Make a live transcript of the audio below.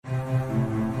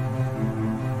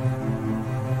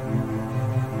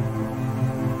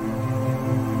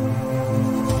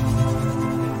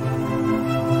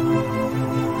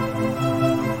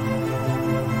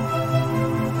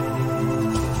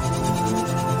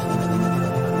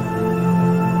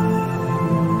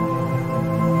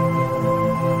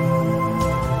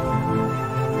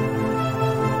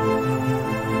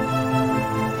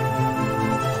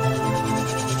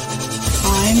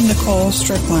Nicole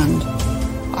Strickland.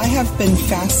 I have been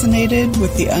fascinated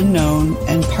with the unknown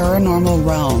and paranormal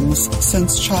realms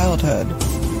since childhood.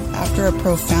 After a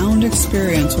profound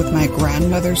experience with my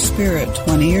grandmother's spirit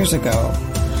 20 years ago,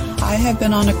 I have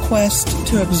been on a quest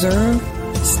to observe,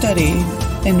 study,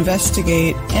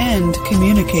 investigate, and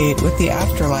communicate with the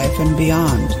afterlife and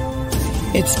beyond.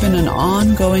 It's been an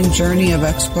ongoing journey of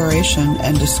exploration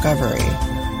and discovery,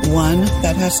 one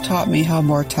that has taught me how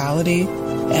mortality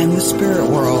and the spirit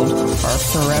world are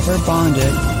forever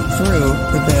bonded through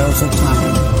the veils of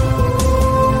time.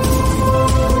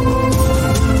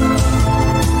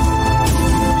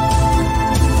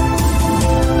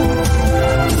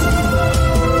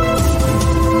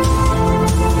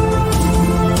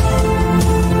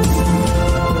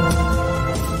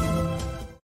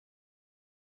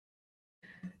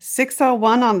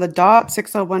 6:01 on the dot,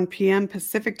 6:01 p.m.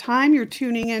 Pacific time. You're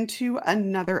tuning into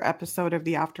another episode of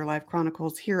the Afterlife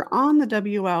Chronicles here on the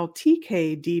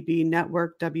WLTKDB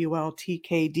network,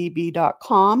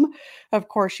 WLTKDB.com. Of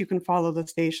course, you can follow the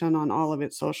station on all of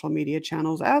its social media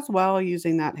channels as well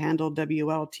using that handle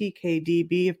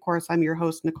WLTKDB. Of course, I'm your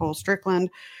host, Nicole Strickland.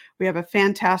 We have a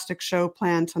fantastic show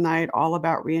planned tonight, all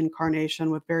about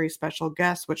reincarnation with very special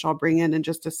guests, which I'll bring in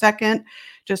just a second.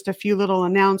 Just a few little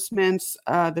announcements.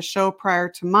 The show prior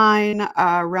to mine,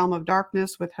 Realm of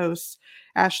Darkness with hosts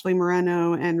Ashley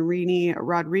Moreno and Rini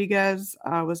Rodriguez,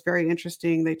 was very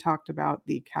interesting. They talked about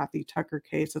the Kathy Tucker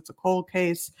case. It's a cold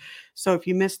case. So if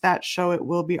you missed that show, it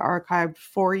will be archived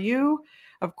for you.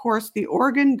 Of course, the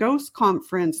Oregon Ghost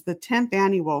Conference, the 10th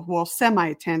annual,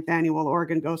 semi-10th annual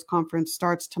Oregon Ghost Conference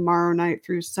starts tomorrow night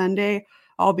through Sunday.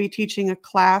 I'll be teaching a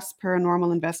class,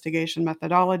 Paranormal Investigation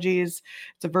Methodologies.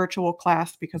 It's a virtual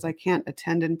class because I can't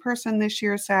attend in person this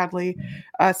year, sadly.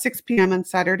 6 p.m. on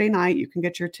Saturday night. You can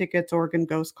get your tickets,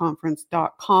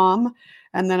 OregonGhostConference.com.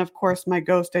 And then, of course, my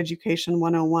Ghost Education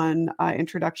 101,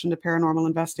 Introduction to Paranormal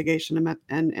Investigation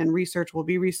and Research will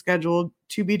be rescheduled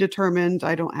to be determined.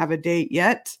 I don't have a date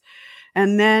yet.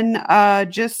 And then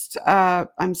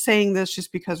I'm saying this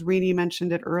just because Rini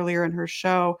mentioned it earlier in her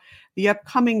show, the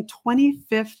upcoming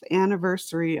 25th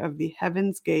anniversary of the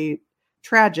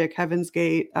tragic Heaven's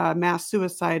Gate mass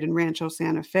suicide in Rancho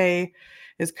Santa Fe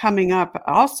is coming up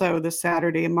also this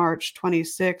Saturday, March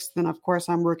 26th. And of course,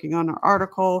 I'm working on an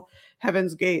article,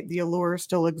 Heaven's Gate, the allure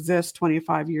still exists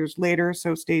 25 years later.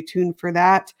 So stay tuned for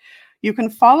that. You can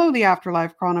follow the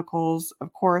Afterlife Chronicles,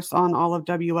 of course, on all of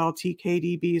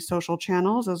WLTKDB's social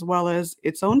channels, as well as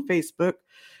its own Facebook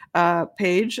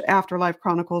page, Afterlife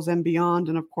Chronicles and Beyond,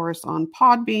 and of course on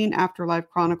Podbean,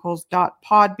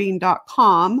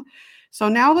 afterlifechronicles.podbean.com. So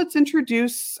now let's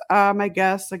introduce my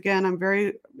guests. Again, I'm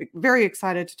very, very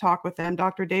excited to talk with them,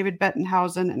 Dr. David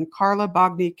Bettenhausen and Carla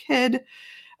Bogni-Kidd.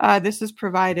 This is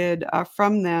provided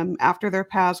from them after their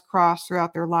paths crossed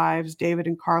throughout their lives. David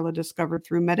and Carla discovered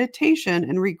through meditation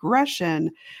and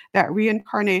regression that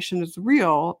reincarnation is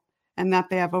real and that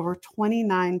they have over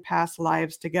 29 past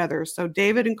lives together. So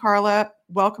David and Carla,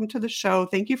 welcome to the show.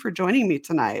 Thank you for joining me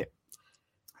tonight.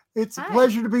 It's a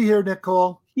pleasure to be here,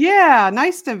 Nicole. Yeah,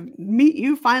 nice to meet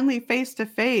you finally face to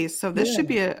face. So this should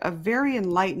be a very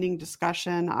enlightening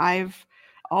discussion. I've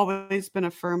always been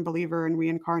a firm believer in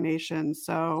reincarnation,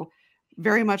 so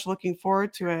very much looking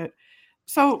forward to it.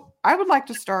 So I would like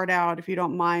to start out, if you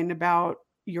don't mind, about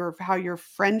how your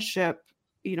friendship,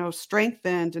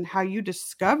 strengthened and how you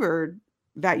discovered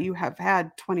that you have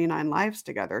had 29 lives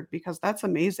together, because that's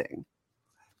amazing.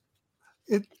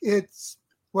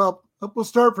 Well, we'll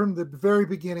start from the very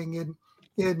beginning.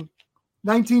 In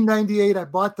 1998, I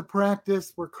bought the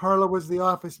practice where Carla was the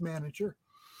office manager.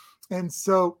 And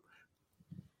so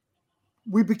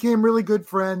we became really good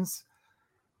friends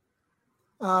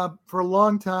for a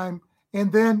long time.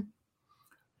 And then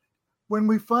when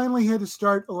we finally had to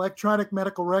start electronic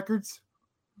medical records,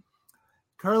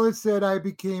 Carla said I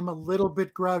became a little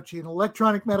bit grouchy, and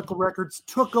electronic medical records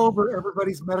took over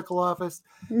everybody's medical office.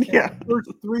 Yeah. And the first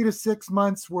 3 to 6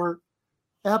 months were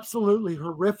absolutely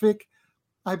horrific.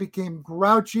 I became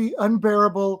grouchy,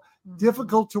 unbearable,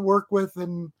 difficult to work with,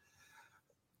 and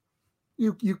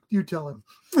you tell him.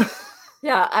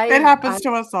 Yeah, it happens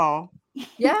to us all.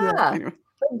 Yeah. Anyway.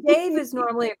 Dave is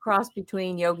normally a cross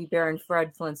between Yogi Bear and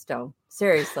Fred Flintstone.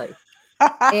 Seriously.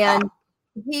 And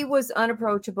he was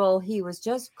unapproachable. He was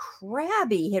just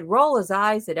crabby. He'd roll his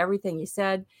eyes at everything you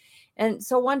said. And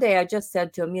so one day I just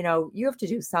said to him, you have to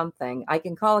do something. I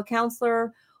can call a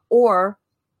counselor, or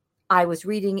I was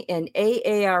reading an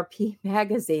AARP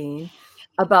magazine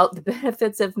about the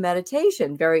benefits of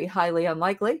meditation, very highly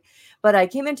unlikely. But I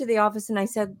came into the office and I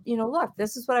said, look,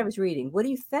 this is what I was reading. What do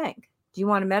you think? Do you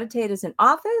want to meditate as an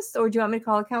office, or do you want me to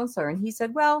call a counselor? And he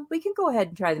said, well, we can go ahead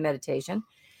and try the meditation.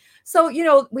 So,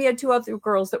 we had 2 other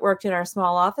girls that worked in our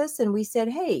small office, and we said,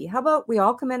 hey, how about we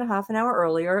all come in a half an hour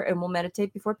earlier and we'll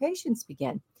meditate before patients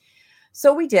begin.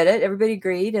 So we did it. Everybody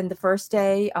agreed. And the first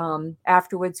day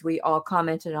afterwards, we all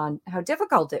commented on how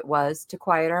difficult it was to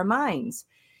quiet our minds.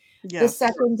 Yes. The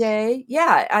second day,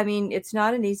 it's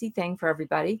not an easy thing for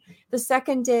everybody. The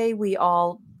second day, we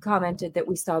all commented that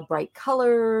we saw bright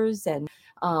colors and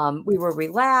we were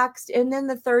relaxed. And then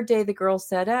the third day, the girls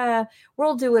said,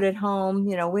 we'll do it at home.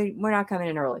 We're not coming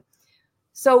in early.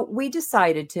 So we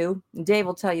decided to. Dave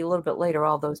will tell you a little bit later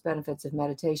all those benefits of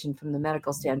meditation from the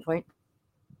medical standpoint.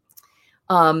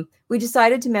 We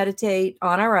decided to meditate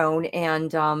on our own,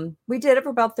 and we did it for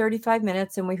about 35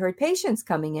 minutes, and we heard patients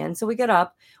coming in. So we got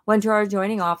up, went to our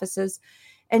adjoining offices,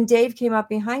 and Dave came up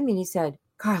behind me and he said,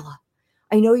 Carla,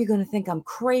 I know you're going to think I'm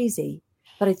crazy,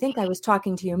 but I think I was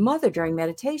talking to your mother during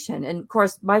meditation. And of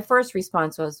course, my first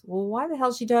response was, well, why the hell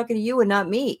is she talking to you and not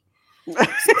me?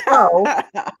 So,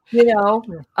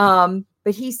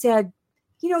 but he said,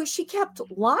 she kept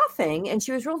laughing and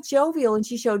she was real jovial and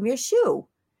she showed me a shoe.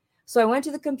 So I went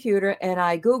to the computer and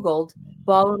I Googled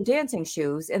ballroom dancing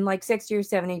shoes, and like 60 or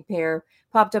 70 pair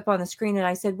popped up on the screen. And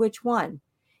I said, which one?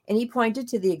 And he pointed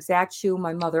to the exact shoe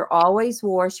my mother always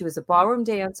wore. She was a ballroom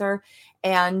dancer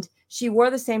and she wore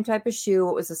the same type of shoe.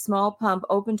 It was a small pump,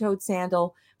 open-toed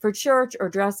sandal for church or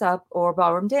dress up or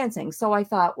ballroom dancing. So I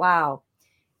thought, wow.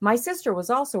 My sister was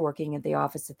also working at the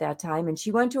office at that time, and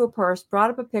she went to a purse, brought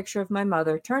up a picture of my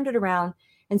mother, turned it around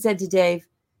and said to Dave,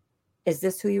 is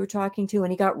this who you were talking to?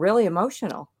 And he got really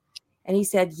emotional. And he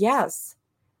said, yes,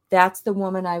 that's the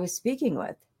woman I was speaking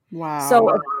with. Wow. So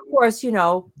of course,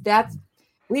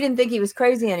 we didn't think he was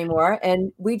crazy anymore.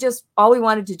 And all we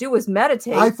wanted to do was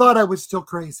meditate. I thought I was still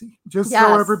crazy, just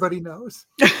so everybody knows.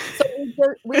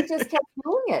 So we just kept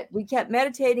doing it. We kept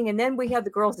meditating, and then we had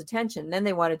the girls' attention. Then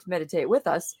they wanted to meditate with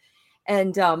us.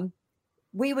 And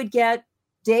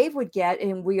Dave would get,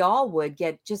 and we all would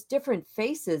get, just different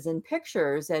faces and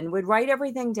pictures, and would write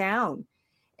everything down.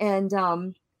 And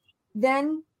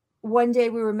then one day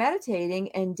we were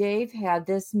meditating, and Dave had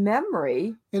this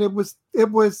memory, and it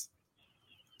was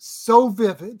so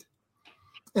vivid.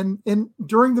 And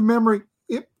during the memory,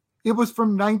 it was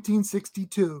from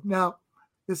 1962. Now,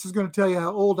 this is going to tell you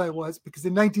how old I was, because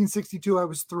in 1962 I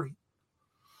was 3.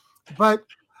 But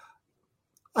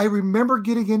I remember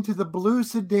getting into the blue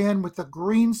sedan with the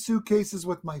green suitcases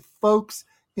with my folks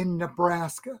in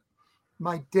Nebraska.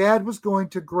 My dad was going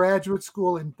to graduate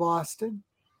school in Boston.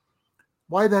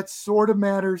 Why that sort of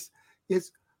matters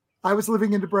is I was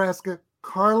living in Nebraska.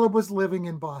 Carla was living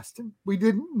in Boston. We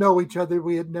didn't know each other.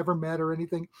 We had never met or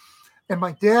anything. And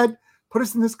my dad put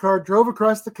us in this car, drove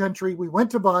across the country. We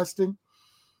went to Boston.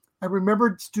 I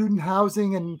remembered student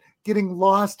housing and getting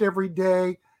lost every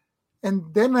day. And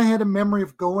then I had a memory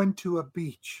of going to a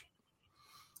beach.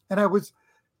 And I was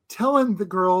telling the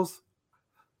girls,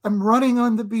 I'm running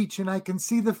on the beach and I can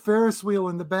see the Ferris wheel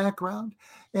in the background.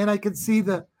 And I can see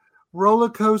the roller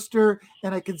coaster,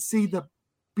 and I can see the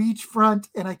beachfront,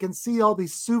 and I can see all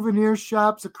these souvenir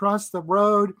shops across the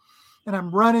road. And I'm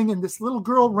running, and this little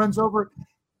girl runs over,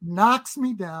 knocks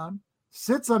me down,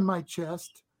 sits on my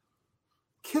chest,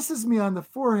 kisses me on the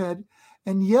forehead,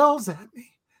 and yells at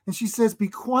me. And she says, be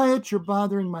quiet, you're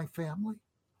bothering my family.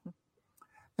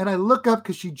 And I look up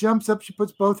because she jumps up, she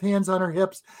puts both hands on her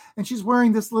hips, and she's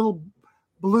wearing this little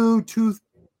blue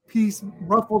two-piece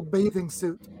ruffled bathing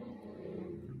suit.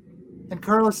 And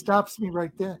Carla stops me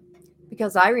right then.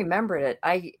 Because I remembered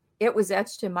it. It was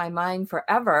etched in my mind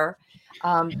forever.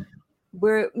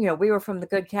 We were from the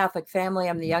good Catholic family.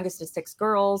 I'm the youngest of 6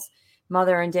 girls.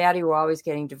 Mother and daddy were always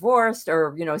getting divorced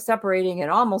or, separating and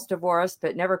almost divorced,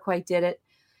 but never quite did it.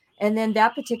 And then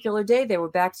that particular day, they were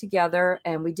back together,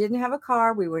 and we didn't have a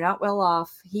car. We were not well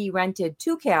off. He rented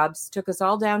 2 cabs, took us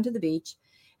all down to the beach.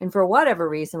 And for whatever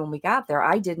reason, when we got there,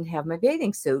 I didn't have my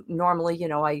bathing suit. Normally,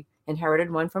 I inherited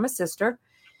one from a sister.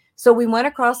 So we went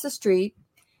across the street,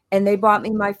 and they bought me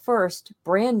my first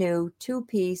brand new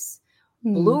 2-piece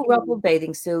blue ruffled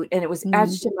bathing suit. And it was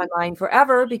etched in my mind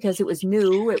forever because it was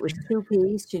new. It was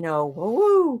 2-piece,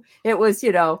 woo. It was,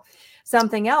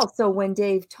 something else. So when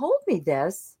Dave told me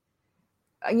this,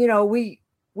 we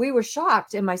were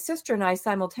shocked. And my sister and I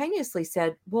simultaneously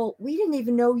said, well, we didn't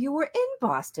even know you were in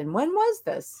Boston. When was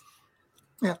this?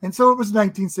 Yeah. And so it was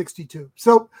 1962.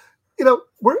 So,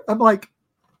 I'm like,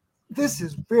 this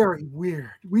is very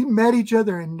weird. We met each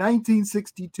other in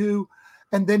 1962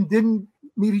 and then didn't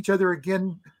meet each other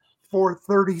again for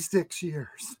 36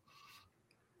 years.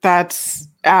 That's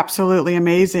absolutely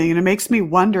amazing. And it makes me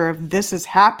wonder if this is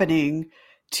happening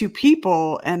to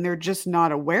people and they're just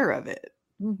not aware of it.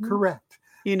 Mhm. Correct.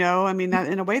 You know, I mean, that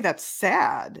in a way that's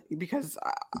sad because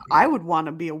I would want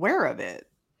to be aware of it.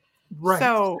 Right.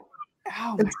 So,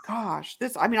 oh my gosh,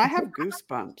 I mean, I have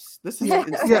goosebumps. This is Yeah,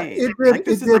 insane. it did, Like,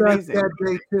 this it is did us amazing. that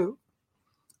day too.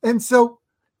 And so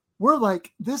we're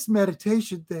like, this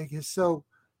meditation thing is so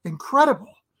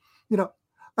incredible. You know,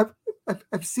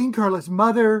 I've seen Carla's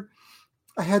mother.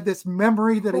 I had this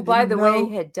memory that Who, by the way,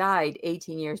 had died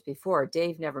 18 years before.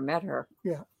 Dave never met her.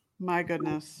 Yeah. My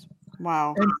goodness.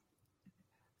 Wow.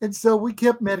 And so we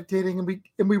kept meditating,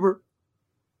 and we were,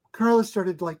 Carla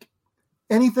started like,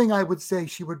 anything I would say,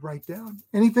 she would write down.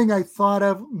 Anything I thought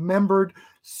of, remembered,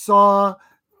 saw.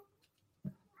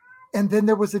 And then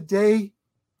there was a day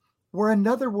where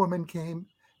another woman came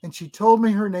and she told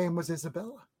me her name was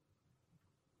Isabella.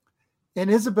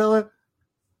 And Isabella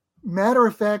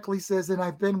matter-of-factly says, and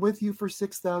I've been with you for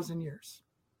 6,000 years.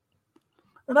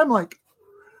 And I'm like,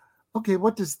 okay,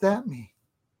 what does that mean?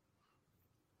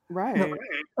 Right. You know,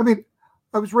 I mean,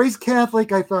 I was raised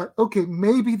Catholic. I thought, okay,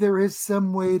 maybe there is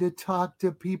some way to talk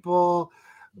to people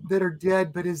that are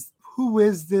dead, but who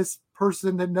is this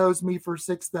person that knows me for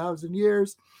 6,000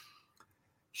 years?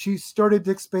 She started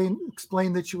to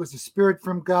explain that she was a spirit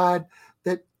from God,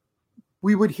 that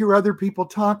we would hear other people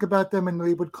talk about them and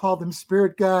we would call them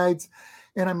spirit guides.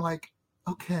 And I'm like,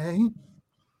 okay.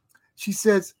 She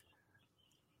says,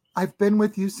 I've been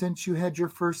with you since you had your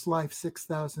first life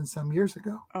 6,000 some years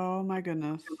ago. Oh my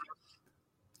goodness.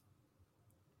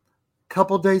 A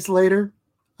couple days later,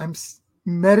 I'm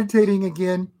meditating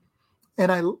again,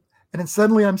 and then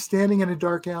suddenly I'm standing in a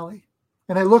dark alley,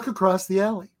 and I look across the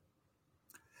alley,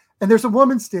 and there's a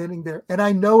woman standing there, and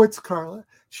I know it's Carla.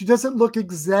 She doesn't look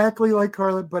exactly like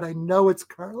Carla, but I know it's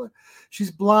Carla.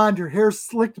 She's blonde, her hair's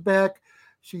slicked back.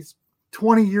 She's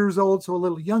 20 years old, so a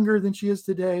little younger than she is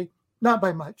today. Not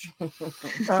by much.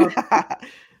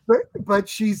 But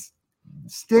she's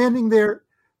standing there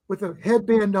with a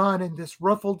headband on and this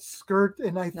ruffled skirt,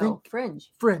 and I think fringe.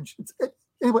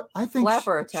 Anyway, I think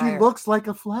she looks like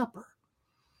a flapper.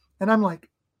 And I'm like,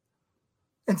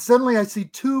 and suddenly I see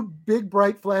two big,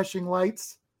 bright, flashing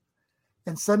lights,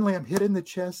 and suddenly I'm hit in the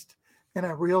chest, and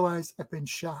I realize I've been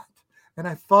shot. And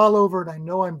I fall over, and I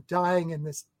know I'm dying in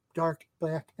this dark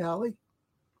black alley.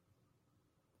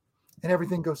 And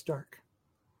everything goes dark.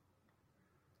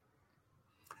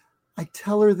 I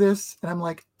tell her this, and I'm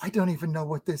like, I don't even know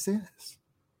what this is.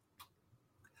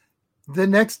 The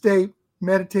next day,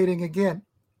 meditating again.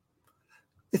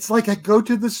 It's like I go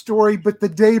to the story, but the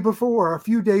day before, a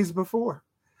few days before.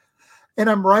 And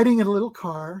I'm riding in a little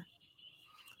car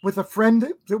with a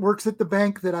friend that works at the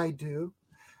bank that I do.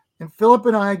 And Philip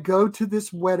and I go to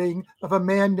this wedding of a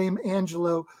man named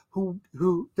Angelo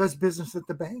who does business at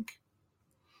the bank.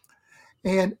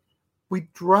 And we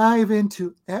drive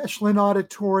into Ashland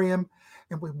Auditorium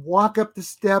and we walk up the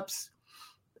steps,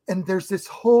 and there's this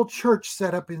whole church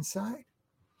set up inside.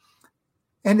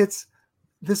 And it's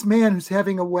this man who's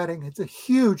having a wedding. It's a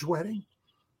huge wedding.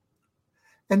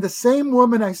 And the same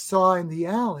woman I saw in the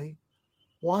alley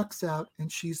walks out,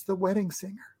 and she's the wedding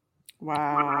singer.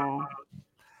 Wow.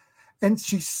 And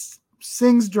she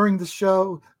sings during the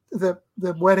show, the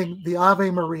wedding, the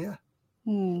Ave Maria.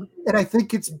 And I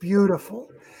think it's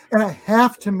beautiful. And I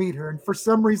have to meet her. And for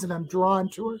some reason, I'm drawn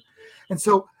to her. And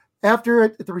so after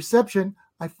at the reception,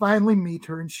 I finally meet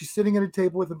her. And she's sitting at a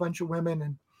table with a bunch of women.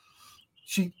 And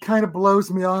she kind of blows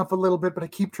me off a little bit, but I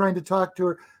keep trying to talk to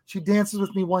her. She dances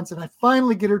with me once. And I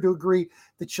finally get her to agree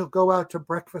that she'll go out to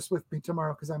breakfast with me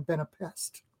tomorrow because I've been a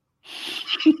pest.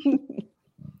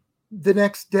 The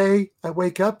next day, I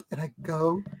wake up and I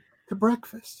go to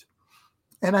breakfast.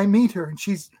 And I meet her. And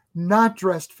she's not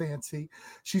dressed fancy.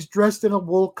 She's dressed in a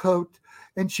wool coat,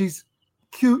 and she's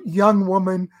a cute young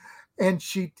woman. And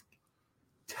she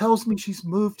tells me she's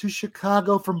moved to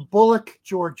Chicago from Bullock,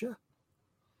 Georgia.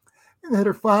 And that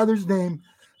her father's name,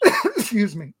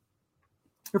 excuse me,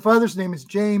 her father's name is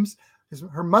James.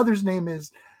 Her mother's name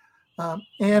is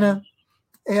Anna,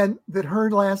 and that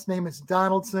her last name is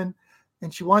Donaldson.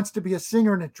 And she wants to be a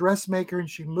singer and a dressmaker, and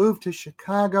she moved to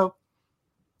Chicago.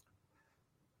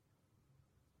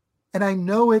 And I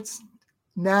know it's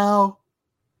now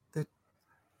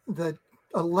the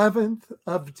 11th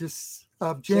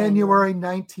of January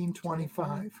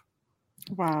 1925.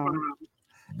 Wow.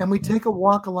 And we take a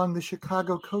walk along the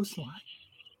Chicago coastline.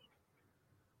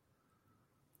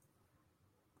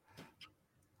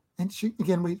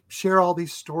 And we share all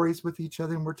these stories with each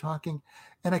other, and we're talking.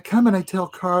 And I come and I tell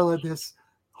Carla this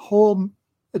whole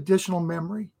additional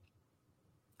memory.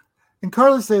 And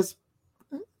Carla says,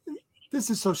 this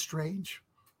is so strange.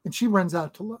 And she runs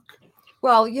out to look.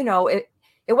 Well,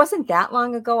 it it wasn't that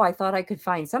long ago. I thought I could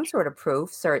find some sort of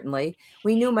proof, certainly.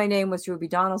 We knew my name was Ruby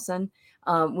Donaldson.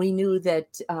 We knew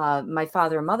that my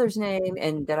father and mother's name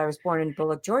and that I was born in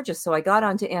Bullock, Georgia. So I got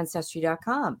onto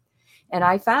Ancestry.com and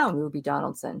I found Ruby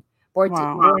Donaldson. Born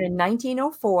in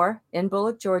 1904 in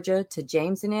Bullock, Georgia, to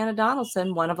James and Anna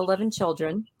Donaldson, one of 11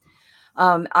 children.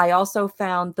 I also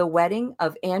found the wedding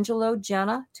of Angelo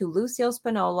Jenna to Lucille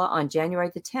Spinola on January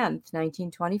the 10th,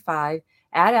 1925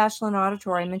 at Ashland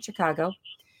Auditorium in Chicago.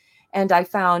 And I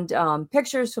found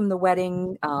pictures from the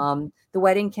wedding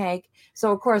cake.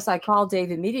 So, of course, I called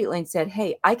Dave immediately and said,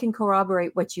 hey, I can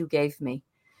corroborate what you gave me.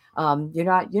 You're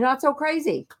not so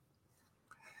crazy.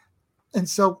 And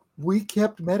so we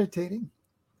kept meditating.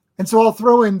 And so I'll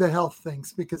throw in the health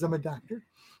things because I'm a doctor.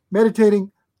 Meditating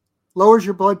lowers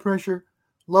your blood pressure,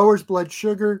 lowers blood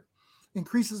sugar,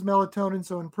 increases melatonin,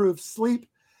 so improves sleep,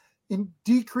 and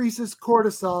decreases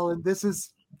cortisol. And this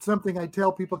is something I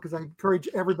tell people because I encourage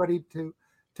everybody to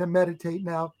meditate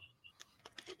now.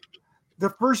 The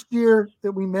first year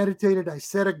that we meditated, I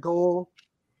set a goal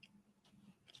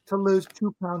to lose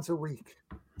 2 pounds a week.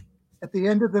 At the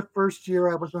end of the first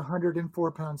year, I was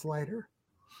 104 pounds lighter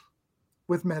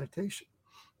with meditation.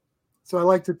 So I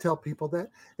like to tell people that.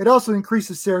 It also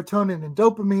increases serotonin and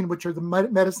dopamine, which are the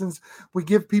medicines we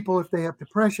give people if they have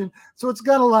depression. So it's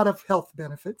got a lot of health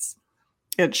benefits.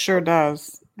 It sure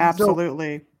does.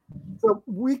 Absolutely. So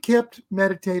we kept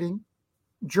meditating,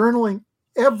 journaling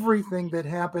everything that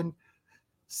happened.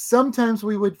 Sometimes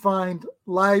we would find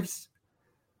lives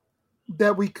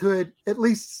that we could at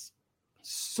least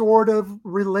sort of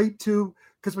relate to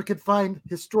because we could find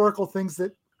historical things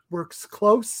that were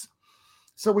close.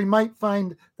 So we might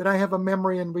find that I have a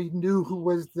memory and we knew who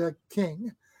was the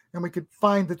king, and we could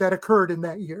find that occurred in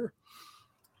that year.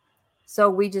 So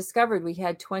we discovered we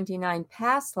had 29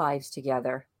 past lives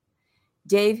together.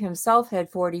 Dave himself had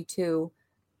 42.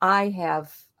 I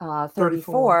have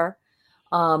 34.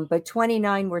 But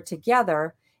 29 were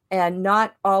together, and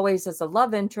not always as a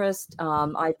love interest.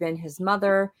 I've been his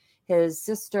mother, his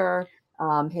sister,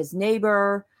 his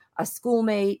neighbor, a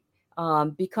schoolmate,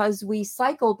 because we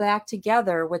cycle back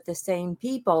together with the same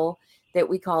people that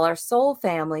we call our soul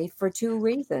family for two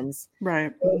reasons.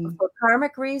 Right. For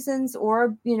karmic reasons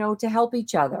or, to help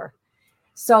each other.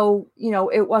 So,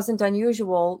 it wasn't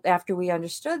unusual after we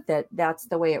understood that that's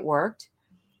the way it worked.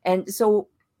 And so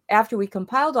after we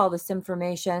compiled all this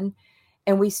information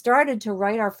and we started to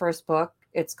write our first book,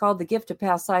 it's called The Gift of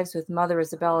Past Lives with Mother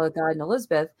Isabella, God, and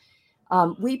Elizabeth.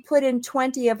 We put in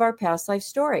 20 of our past life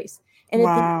stories. And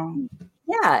wow.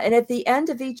 And at the end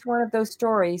of each one of those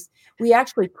stories, we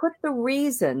actually put the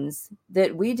reasons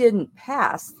that we didn't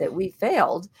pass, that we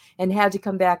failed and had to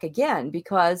come back again,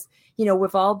 because,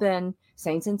 we've all been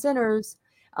saints and sinners.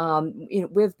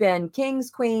 We've been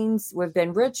kings, queens, we've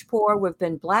been rich, poor, we've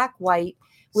been black, white.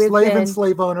 Slave and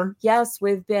slave owner. Yes,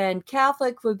 we've been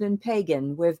Catholic, we've been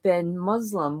pagan, we've been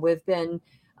Muslim, we've been,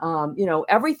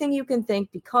 everything you can think,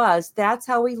 because that's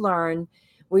how we learn.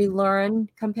 We learn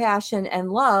compassion and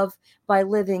love by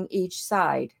living each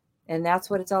side. And that's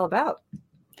what it's all about.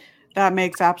 That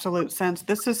makes absolute sense.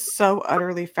 This is so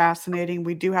utterly fascinating.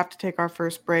 We do have to take our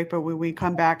first break, but when we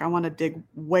come back, I want to dig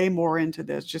way more into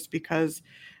this just because,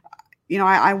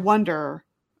 I wonder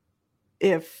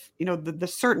if, the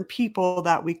certain people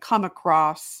that we come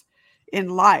across in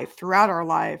life, throughout our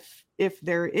life, if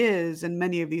there is, in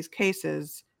many of these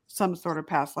cases, some sort of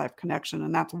past life connection.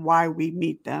 And that's why we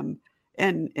meet them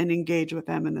and engage with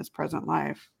them in this present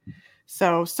life.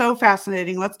 So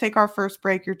fascinating. Let's take our first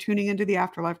break. You're tuning into the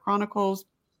Afterlife Chronicles.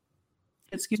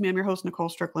 I'm your host, Nicole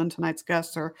Strickland. Tonight's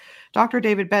guests are Dr.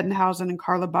 David Bettenhausen and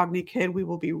Carla Bogni-Kidd. We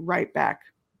will be right back.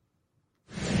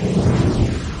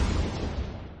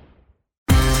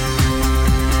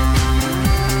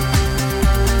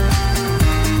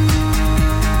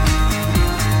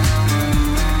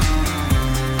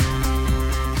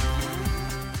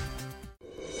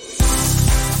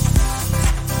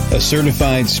 A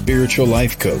certified spiritual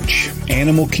life coach,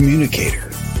 animal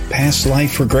communicator, past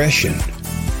life regression,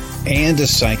 and a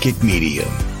psychic medium.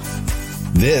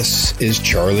 This is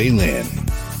Charlie Lynn.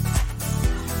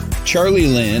 Charlie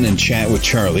Lynn and Chat with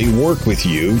Charlie work with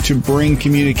you to bring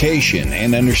communication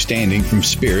and understanding from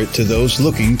spirit to those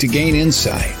looking to gain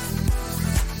insight.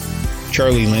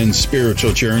 Charlie Lynn's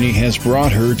spiritual journey has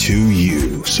brought her to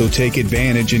you, so take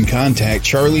advantage and contact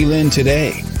Charlie Lynn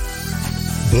today.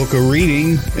 Book a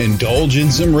reading, indulge in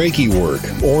some Reiki work,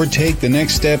 or take the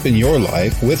next step in your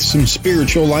life with some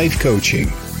spiritual life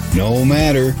coaching. No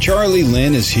matter, Charlie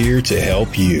Lynn is here to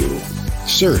help you.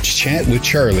 Search Chat with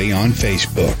Charlie on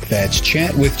Facebook. That's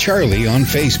Chat with Charlie on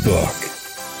Facebook.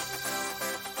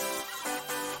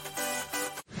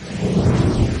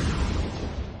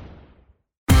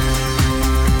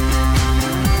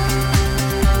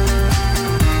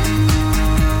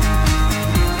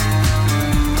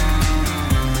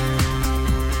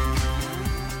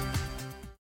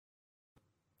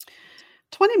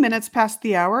 minutes past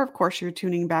the hour. Of course, you're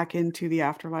tuning back into the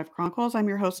Afterlife Chronicles. I'm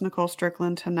your host, Nicole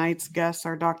Strickland. Tonight's guests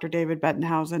are Dr. David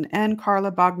Bettenhausen and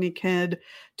Carla Bogni-Kidd,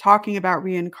 talking about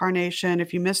reincarnation.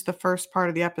 If you missed the first part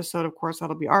of the episode, of course,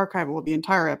 that'll be archived. Well, the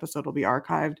entire episode will be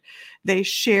archived. They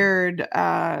shared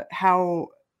how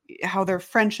their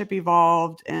friendship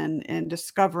evolved and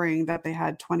discovering that they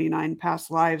had 29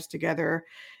 past lives together.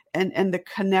 And the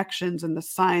connections and the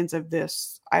signs of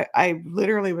this. I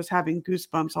literally was having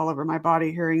goosebumps all over my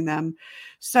body hearing them.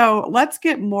 So let's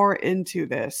get more into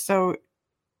this. So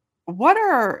what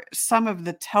are some of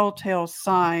the telltale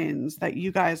signs that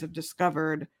you guys have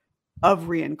discovered of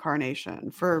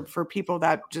reincarnation for people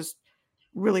that just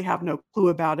really have no clue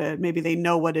about it? Maybe they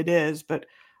know what it is, but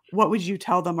what would you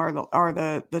tell them are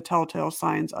the telltale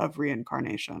signs of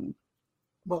reincarnation?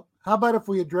 Well, how about if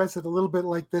we address it a little bit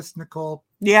like this, Nicole?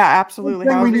 Yeah, absolutely.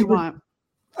 However you want.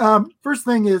 First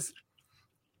thing is,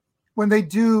 when they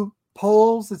do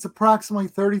polls, it's approximately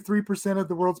 33% of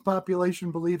the world's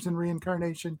population believes in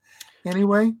reincarnation.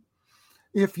 Anyway,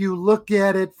 if you look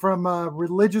at it from a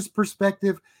religious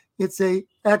perspective, it's a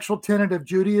actual tenet of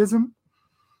Judaism.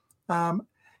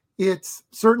 It's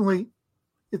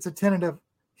a tenet of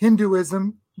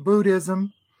Hinduism,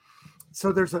 Buddhism.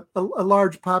 So there's a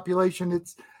large population.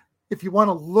 If you want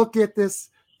to look at this,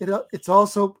 it's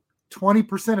also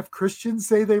 20% of Christians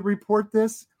say they report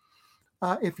this.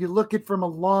 If you look at from a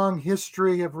long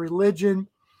history of religion,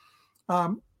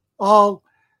 all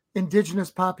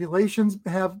indigenous populations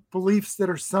have beliefs that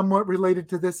are somewhat related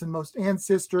to this, and most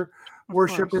ancestor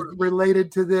worship is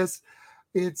related to this.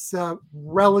 It's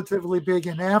relatively big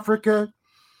in Africa,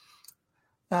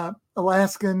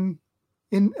 Alaskan,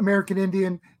 American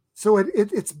Indian. So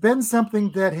it's been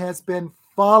something that has been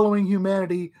following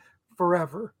humanity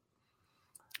forever.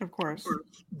 Of course.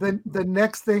 The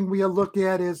next thing we look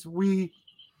at is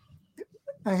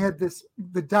I had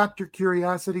the doctor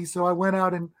curiosity, so I went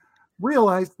out and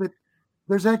realized that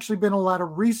there's actually been a lot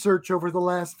of research over the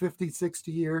last 50,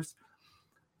 60 years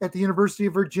at the University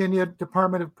of Virginia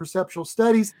Department of Perceptual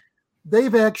Studies.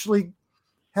 They've actually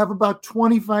have about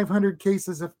 2,500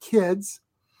 cases of kids.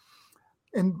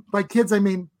 And by kids, I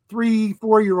mean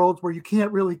 3-4-year-olds where you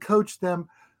can't really coach them,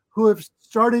 who have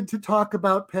started to talk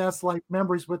about past life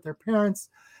memories with their parents.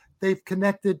 They've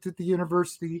connected to the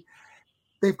university.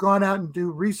 They've gone out and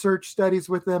do research studies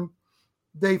with them.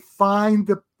 They find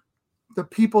the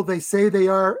people they say they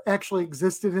are actually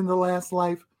existed in the last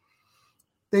life.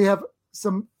 They have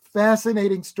some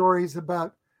fascinating stories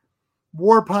about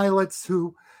war pilots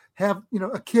who have,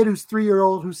 a kid who's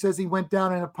 3-year-old who says he went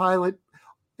down in a pilot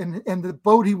and the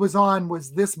boat he was on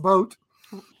was this boat.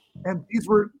 And these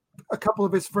were a couple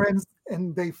of his friends,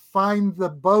 and they find the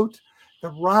boat, the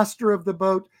roster of the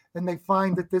boat, and they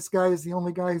find that this guy is the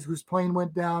only guy whose plane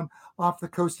went down off the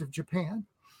coast of Japan.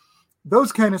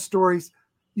 Those kind of stories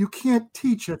you can't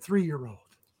teach a 3-year-old.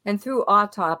 And through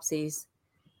autopsies,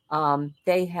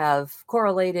 they have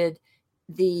correlated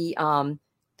the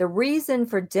reason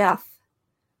for death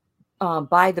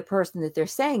by the person that they're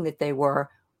saying that they were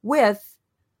with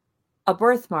a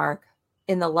birthmark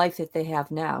in the life that they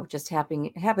have now, just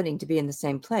happening to be in the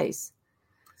same place.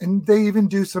 And they even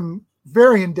do some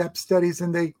very in-depth studies,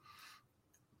 and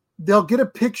they'll get a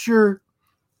picture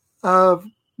of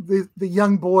the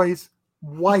young boy's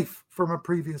wife from a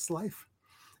previous life.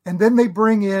 And then they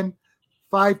bring in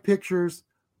 5 pictures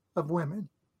of women.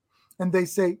 And they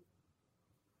say,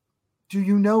 do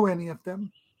you know any of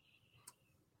them?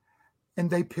 And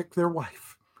they pick their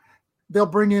wife. They'll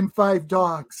bring in 5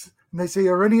 dogs. And they say,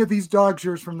 are any of these dogs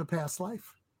yours from the past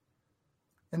life?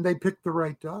 And they pick the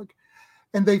right dog.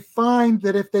 And they find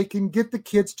that if they can get the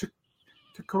kids to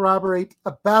corroborate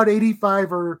about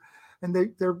 85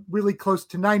 and they're really close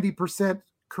to 90%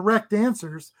 correct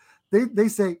answers, they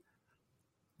say,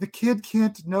 the kid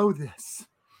can't know this.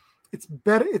 It's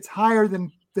better, it's higher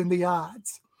than the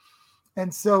odds.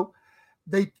 And so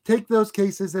they take those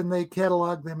cases and they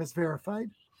catalog them as verified.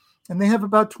 And they have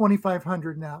about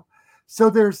 2,500 now. So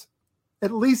there's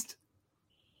at least,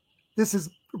 this is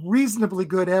reasonably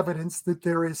good evidence that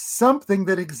there is something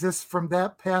that exists from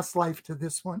that past life to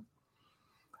this one.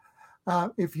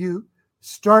 If you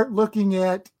start looking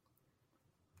at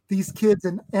these kids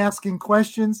and asking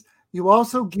questions, you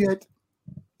also get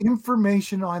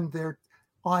information on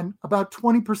about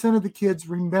 20% of the kids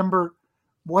remember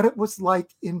what it was like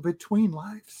in between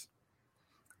lives.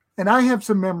 And I have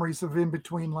some memories of in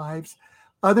between lives.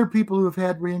 Other people who have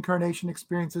had reincarnation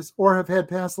experiences or have had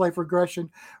past life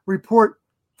regression report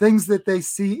things that they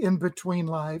see in between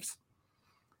lives.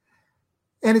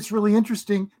 And it's really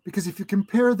interesting because if you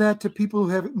compare that to people who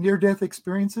have near-death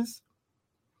experiences,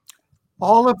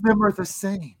 All of them are the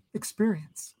same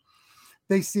experience.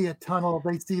 They see a tunnel,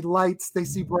 they see lights, they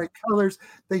see bright colors,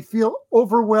 they feel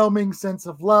overwhelming sense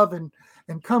of love and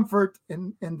comfort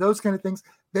and those kind of things.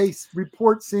 They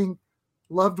report seeing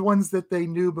loved ones that they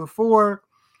knew before.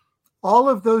 All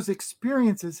of those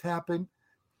experiences happen.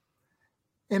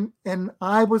 And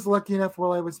I was lucky enough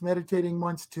while I was meditating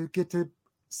once to get to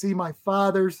see my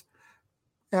father's,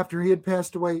 after he had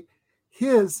passed away,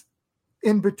 his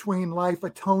in between life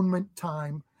atonement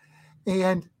time.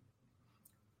 And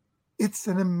it's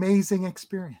an amazing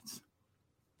experience.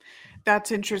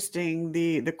 That's interesting.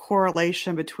 The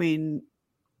correlation between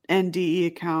NDE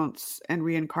accounts and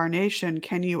reincarnation.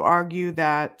 Can you argue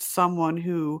that someone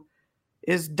who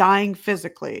is dying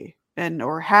physically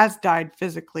or has died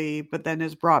physically, but then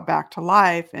is brought back to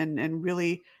life and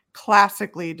really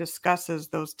classically discusses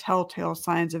those telltale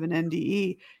signs of an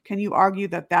NDE, can you argue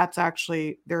that that's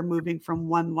actually they're moving from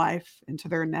one life into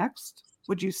their next?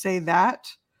 Would you say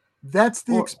that? That's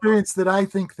the experience that I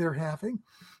think they're having.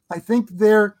 I think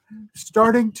they're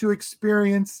starting to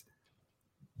experience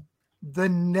the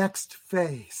next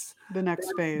phase. The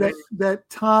next phase. That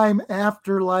time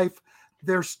after life,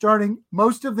 they're starting,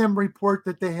 most of them report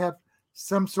that they have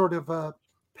some sort of a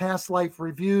past life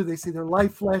review. They see their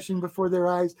life flashing before their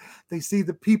eyes. They see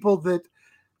the people that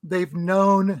they've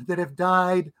known that have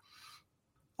died.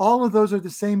 All of those are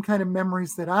the same kind of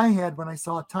memories that I had when I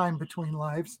saw Time Between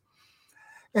Lives.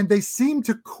 And they seem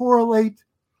to correlate,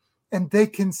 and they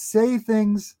can say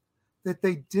things that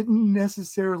they didn't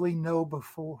necessarily know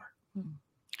before.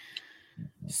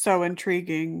 So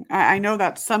intriguing. I know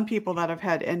that some people that have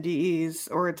had NDEs,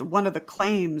 or it's one of the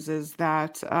claims is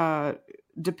that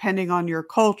depending on your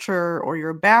culture or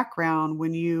your background,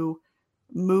 when you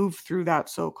move through that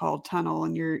so-called tunnel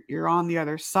and you're on the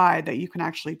other side, that you can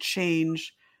actually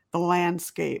change the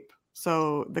landscape.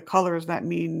 So the colors that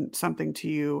mean something to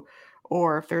you,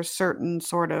 or if there's certain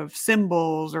sort of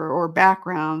symbols or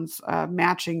backgrounds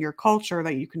matching your culture,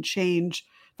 that you can change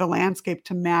the landscape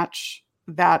to match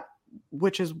that,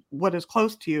 which is what is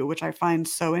close to you, which I find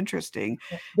so interesting.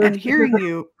 And hearing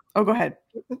you, oh, go ahead.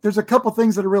 There's a couple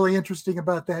things that are really interesting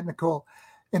about that, Nicole.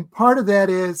 And part of that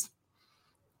is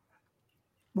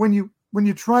when you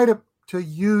try to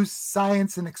use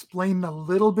science and explain a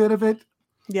little bit of it.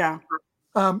 Yeah.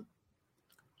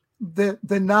 The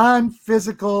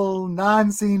non-physical,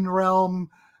 non-seen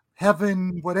realm,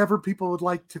 heaven, whatever people would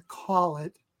like to call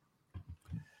it,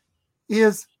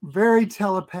 is very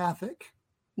telepathic.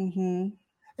 Mm-hmm.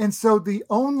 And so the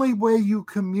only way you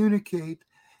communicate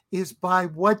is by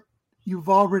what you've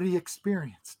already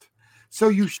experienced. So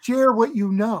you share what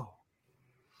you know.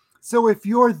 So if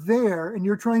you're there and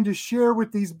you're trying to share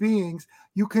with these beings,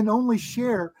 you can only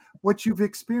share what you've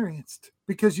experienced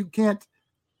because you can't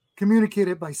communicate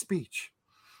it by speech.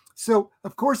 So,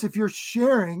 of course, if you're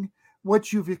sharing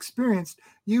what you've experienced,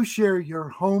 you share your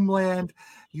homeland,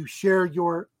 you share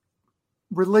your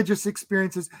religious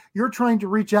experiences. You're trying to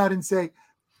reach out and say,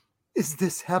 is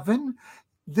this heaven?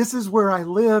 This is where I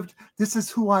lived. This is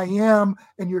who I am.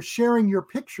 And you're sharing your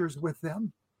pictures with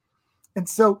them. And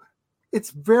so it's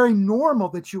very normal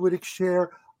that you would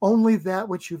share only that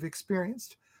which you've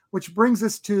experienced, which brings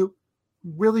us to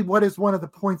really what is one of the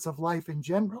points of life in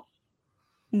general.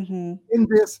 Mm-hmm. In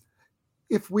this,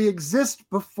 if we exist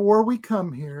before we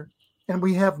come here and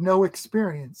we have no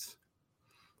experience,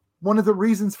 one of the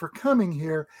reasons for coming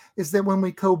here is that when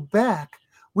we go back,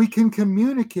 we can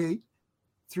communicate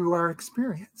through our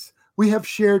experience. We have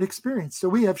shared experience. So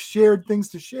we have shared things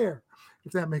to share,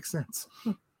 if that makes sense.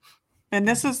 And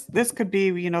this could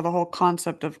be, the whole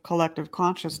concept of collective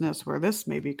consciousness, where this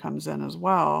maybe comes in as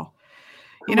well.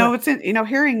 Correct.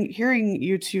 It's hearing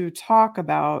you two talk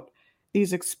about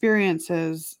these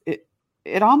experiences,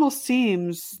 it almost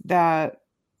seems that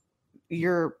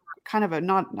you're kind of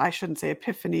I shouldn't say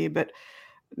epiphany, but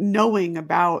knowing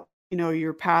about,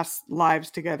 your past lives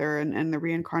together and the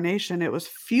reincarnation, it was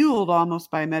fueled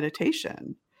almost by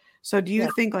meditation. So do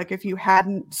you think, like, if you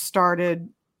hadn't started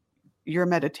your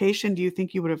meditation, do you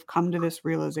think you would have come to this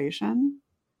realization?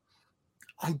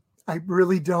 I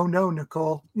really don't know,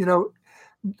 Nicole.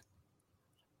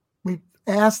 We've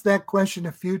asked that question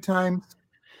a few times,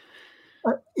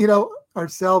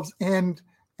 ourselves, and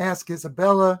ask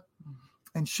Isabella.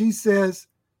 And she says,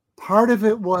 part of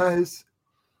it was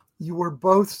you were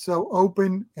both so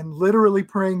open and literally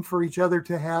praying for each other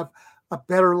to have a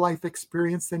better life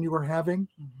experience than you were having.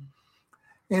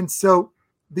 Mm-hmm. And so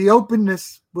the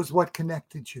openness was what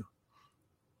connected you.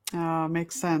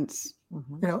 Makes sense.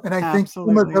 Mm-hmm. And I think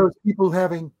some of those people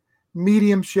having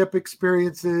mediumship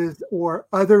experiences or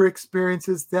other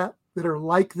experiences that are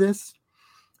like this,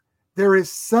 there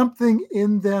is something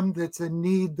in them that's a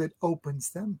need that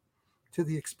opens them to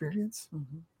the experience.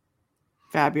 Mm-hmm.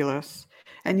 Fabulous.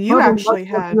 And you actually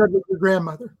had your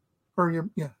grandmother or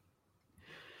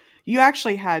you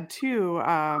actually had too.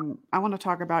 I want to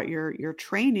talk about your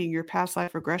training, your past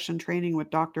life regression training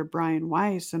with Dr. Brian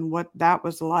Weiss, and what that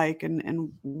was like,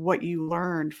 and what you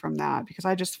learned from that, because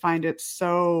I just find it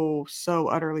so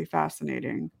utterly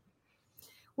fascinating.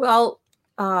 Well,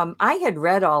 I had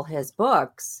read all his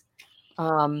books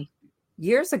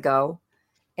years ago,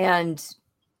 and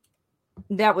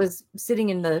that was sitting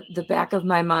in the back of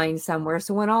my mind somewhere.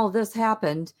 So when all of this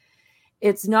happened,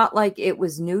 it's not like it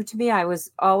was new to me. I was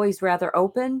always rather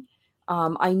open.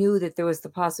 I knew that there was the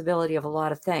possibility of a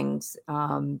lot of things.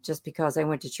 Just because I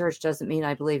went to church doesn't mean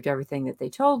I believed everything that they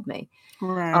told me.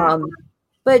 Right.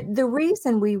 But the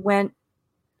reason we went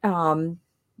to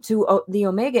the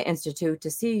Omega Institute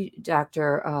to see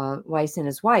Dr. Weiss and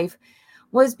his wife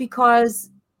was because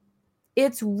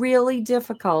it's really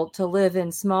difficult to live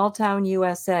in small town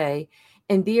USA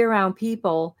and be around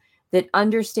people that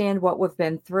understand what we've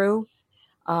been through.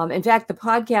 In fact, the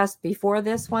podcast before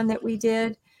this one that we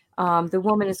did, the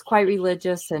woman is quite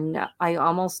religious, and we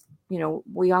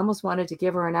almost wanted to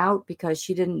give her an out because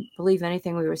she didn't believe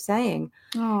anything we were saying.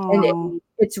 Oh. And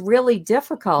it's really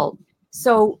difficult.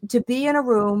 So to be in a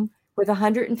room with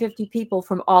 150 people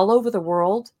from all over the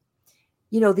world,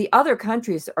 the other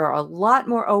countries are a lot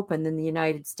more open than the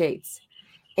United States.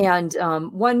 And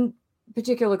one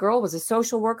particular girl was a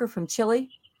social worker from Chile.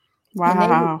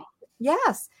 Wow.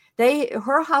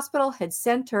 Her hospital had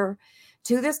sent her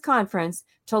to this conference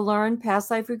to learn past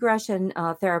life regression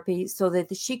therapy so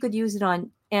that she could use it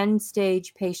on end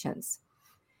stage patients.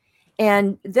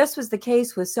 And this was the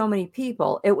case with so many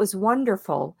people. It was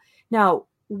wonderful. Now,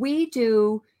 we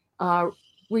do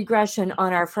regression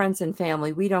on our friends and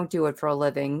family. We don't do it for a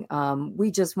living. We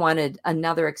just wanted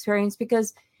another experience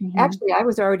because actually I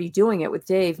was already doing it with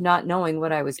Dave, not knowing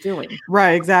what I was doing.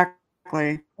 Right,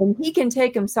 exactly. And he can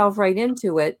take himself right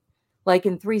into it. Like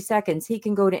in 3 seconds, he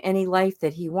can go to any life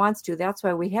that he wants to. That's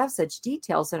why we have such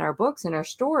details in our books and our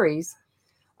stories.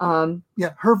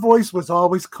 Her voice was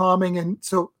always calming. And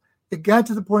so it got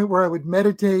to the point where I would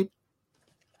meditate.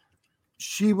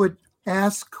 She would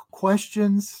ask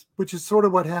questions, which is sort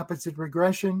of what happens in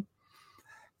regression.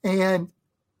 And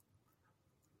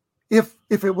if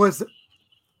it was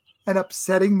an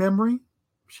upsetting memory,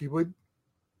 she would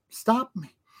stop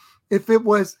me. If it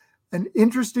was an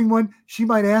interesting one, she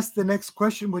might ask the next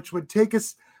question, which would take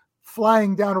us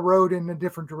flying down a road in a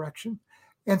different direction.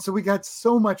 And so we got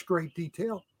so much great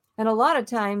detail. And a lot of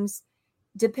times,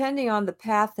 depending on the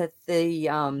path that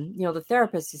the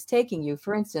therapist is taking you,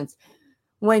 for instance,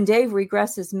 when Dave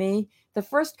regresses me, the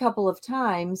first couple of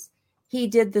times he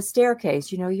did the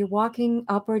staircase, you're walking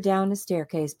up or down a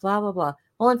staircase, blah, blah, blah.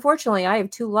 Well, unfortunately, I have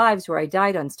 2 lives where I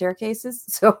died on staircases.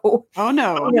 So, oh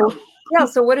no.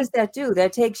 So what does that do?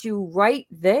 That takes you right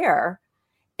there.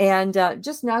 And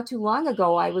just not too long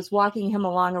ago, I was walking him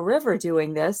along a river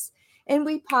doing this, and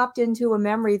we popped into a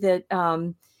memory that,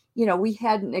 we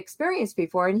hadn't experienced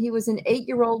before. And he was an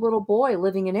 8-year-old little boy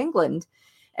living in England.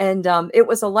 And it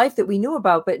was a life that we knew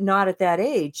about, but not at that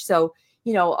age. So,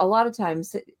 a lot of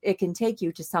times it can take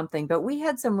you to something. But we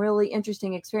had some really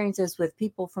interesting experiences with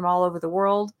people from all over the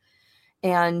world.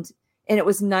 And it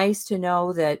was nice to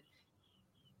know that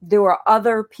there were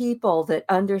other people that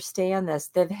understand this.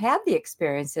 They've had the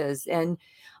experiences, and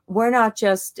we're not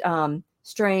just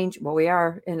strange. Well, we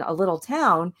are in a little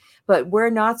town, but we're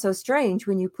not so strange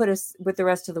when you put us with the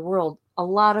rest of the world. A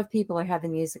lot of people are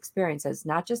having these experiences,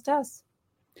 not just us.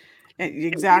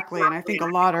 Exactly. And I think a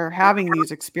lot are having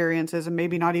these experiences and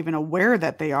maybe not even aware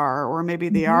that they are, or maybe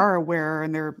they are aware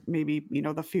and they're maybe,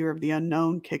 the fear of the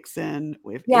unknown kicks in.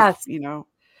 So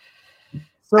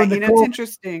Nicole, it's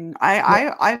interesting.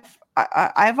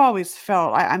 I've always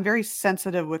felt I'm very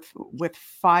sensitive with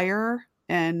fire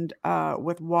and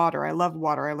with water. I love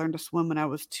water. I learned to swim when I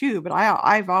was 2, but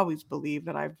I've always believed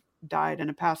that I've died in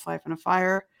a past life in a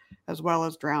fire as well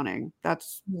as drowning.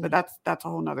 That's a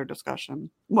whole nother discussion.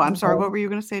 Well, I'm sorry. What were you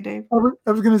going to say, Dave?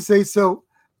 I was going to say, so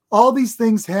all these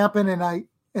things happen, and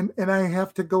I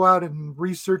have to go out and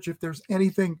research if there's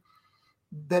anything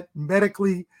that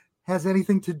medically has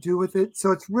anything to do with it.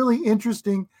 So it's really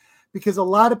interesting because a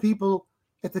lot of people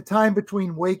at the time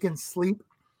between wake and sleep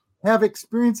have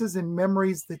experiences and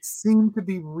memories that seem to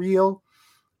be real,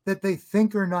 that they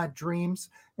think are not dreams.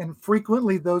 And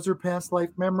frequently those are past life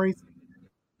memories.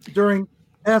 During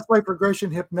past life regression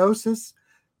hypnosis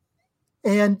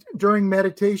and during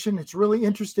meditation, it's really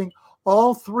interesting.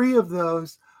 All 3 of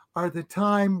those are the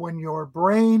time when your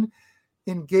brain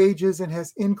engages and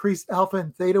has increased alpha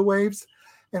and theta waves.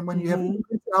 And when you have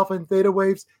increased alpha and theta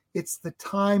waves, it's the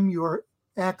time you're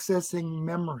accessing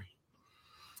memory.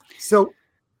 So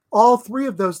all three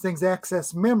of those things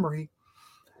access memory.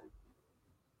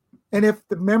 And if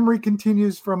the memory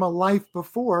continues from a life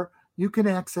before, you can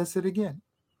access it again,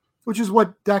 which is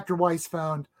what Dr. Weiss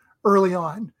found early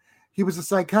on. He was a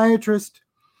psychiatrist.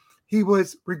 He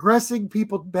was regressing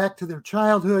people back to their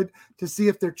childhood to see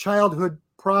if their childhood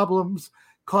problems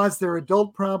caused their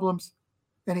adult problems.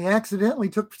 And he accidentally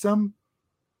took some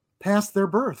past their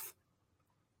birth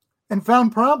and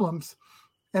found problems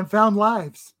and found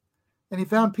lives. And he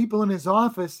found people in his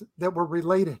office that were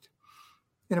related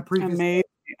in a previous Amazing.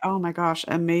 Oh my gosh,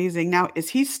 amazing. Now, is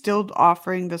he still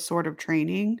offering this sort of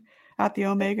training at the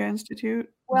Omega Institute?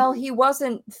 Well, he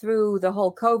wasn't through the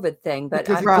whole COVID thing, but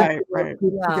right.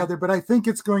 Together, but I think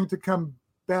it's going to come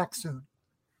back soon.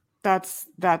 That's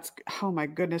oh my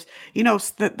goodness. You know,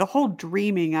 the whole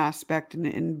dreaming aspect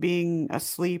and being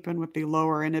asleep and with the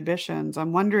lower inhibitions,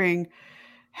 I'm wondering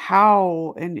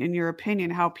how, in your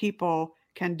opinion, how people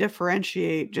can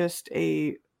differentiate just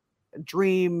a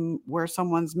dream where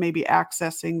someone's maybe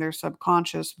accessing their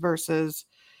subconscious versus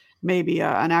maybe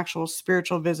an actual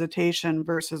spiritual visitation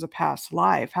versus a past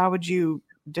life. How would you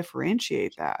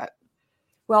differentiate that?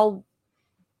 Well,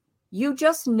 you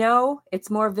just know it's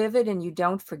more vivid and you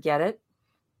don't forget it.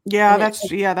 Yeah,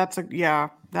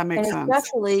 that makes sense.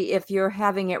 Especially if you're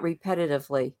having it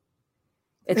repetitively.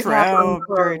 It's True. happening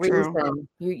for Very a reason. true.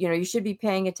 You should be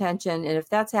paying attention. And if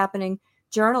that's happening,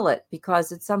 journal it,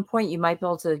 because at some point you might be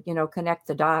able to, connect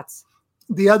the dots.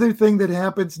 The other thing that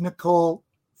happens, Nicole,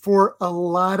 for a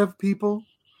lot of people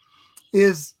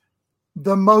is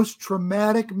the most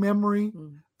traumatic memory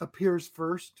appears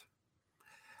first.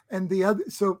 And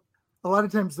so a lot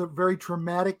of times the very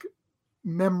traumatic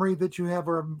memory that you have,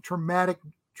 or a traumatic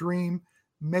dream,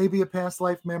 may be a past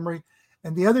life memory.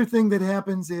 And the other thing that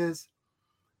happens is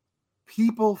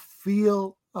people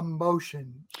feel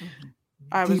emotion.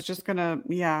 I was just gonna,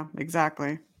 yeah,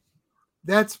 exactly.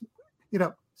 That's,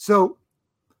 so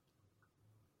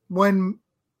when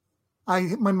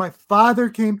my father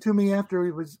came to me after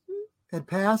he had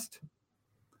passed,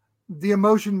 the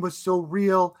emotion was so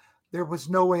real, there was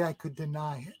no way I could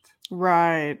deny it.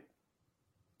 Right.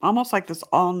 Almost like this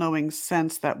all-knowing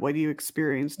sense that what you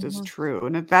experienced is true.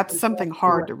 And that's something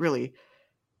hard to really,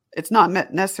 it's not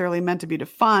necessarily meant to be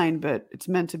defined, but it's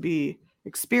meant to be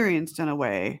experienced in a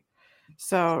way.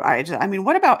 So I mean,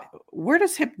 where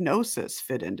does hypnosis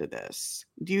fit into this?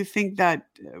 Do you think that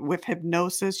with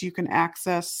hypnosis, you can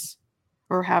access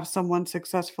or have someone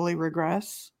successfully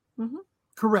regress?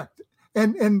 Correct.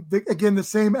 And again, the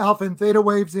same alpha and theta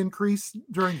waves increase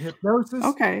during hypnosis.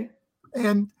 Okay.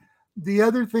 And the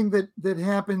other thing that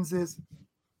happens is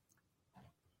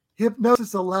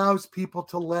hypnosis allows people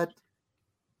to let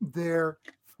their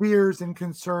fears and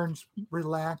concerns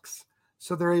relax,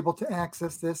 so they're able to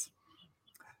access this.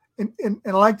 And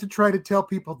I like to try to tell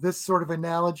people this sort of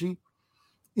analogy.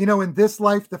 In this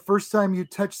life, the first time you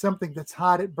touch something that's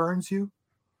hot, it burns you.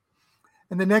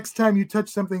 And the next time you touch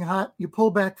something hot, you pull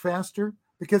back faster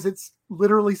because it's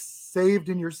literally saved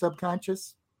in your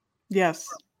subconscious. Yes.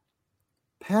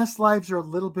 Past lives are a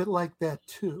little bit like that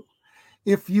too.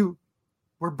 If you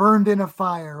were burned in a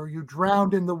fire, or you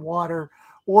drowned in the water,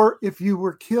 or if you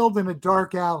were killed in a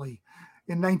dark alley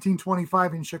in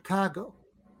 1925 in Chicago,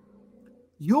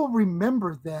 you'll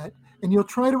remember that, and you'll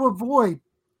try to avoid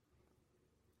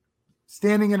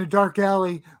standing in a dark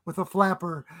alley with a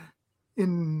flapper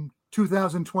in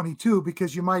 2022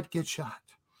 because you might get shot.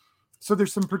 So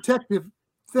there's some protective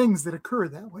things that occur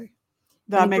that way.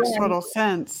 That makes total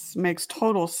sense. Makes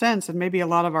total sense. And maybe a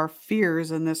lot of our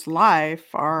fears in this life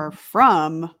are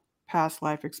from past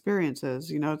life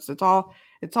experiences. It's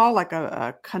all like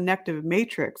a connective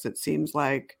matrix, it seems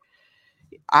like.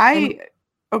 Go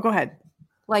ahead.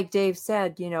 Like Dave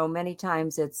said, many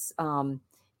times it's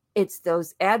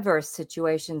those adverse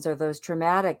situations or those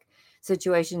traumatic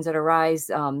situations that arise.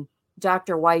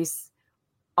 Dr. Weiss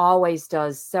always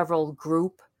does several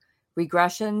group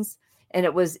regressions. And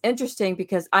it was interesting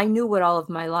because I knew what all of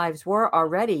my lives were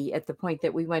already at the point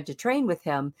that we went to train with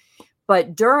him.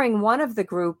 But during one of the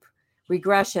group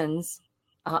regressions,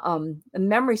 a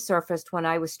memory surfaced when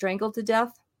I was strangled to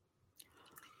death.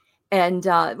 And,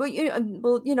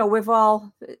 we've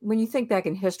all, when you think back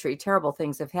in history, terrible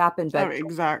things have happened. But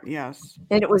exactly, yes.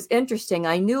 And it was interesting.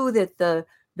 I knew that the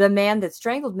man that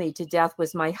strangled me to death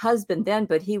was my husband then,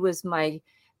 but he was my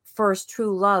first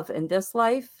true love in this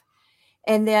life.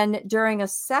 And then during a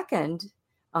second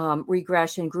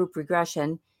group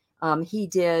regression, he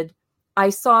did I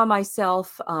saw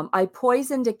myself, I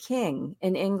poisoned a king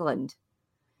in England.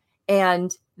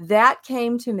 And that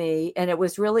came to me, and it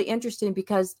was really interesting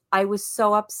because I was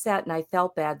so upset and I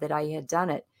felt bad that I had done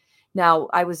it. Now,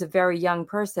 I was a very young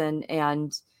person,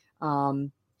 and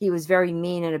he was very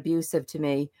mean and abusive to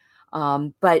me.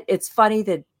 But it's funny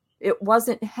that it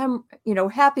wasn't him,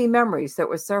 happy memories that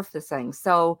were surfacing.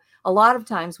 So a lot of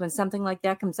times when something like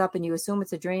that comes up and you assume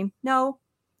it's a dream, no,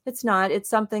 it's not. It's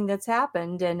something that's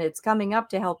happened, and it's coming up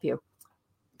to help you.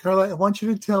 Carla, I want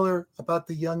you to tell her about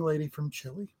the young lady from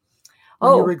Chile.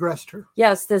 When you regressed her.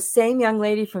 Yes, the same young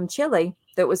lady from Chile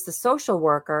that was the social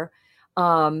worker.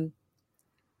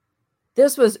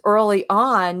 This was early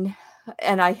on,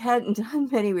 and I hadn't done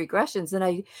many regressions, and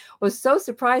I was so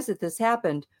surprised that this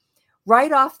happened.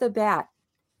 Right off the bat,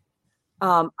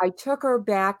 I took her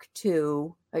back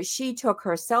to, she took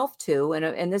herself to,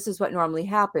 and this is what normally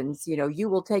happens, you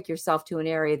will take yourself to an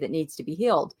area that needs to be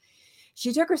healed.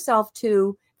 She took herself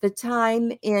to the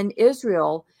time in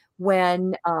Israel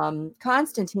when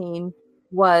Constantine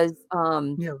was,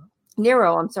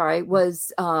 Nero, I'm sorry,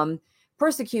 was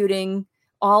persecuting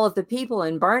all of the people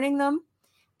and burning them.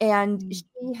 And she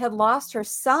had lost her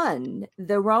son.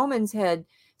 The Romans had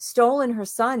stolen her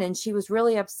son, and she was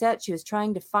really upset. She was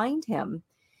trying to find him.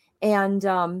 And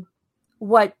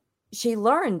what she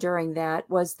learned during that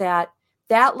was that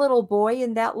little boy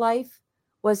in that life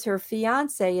was her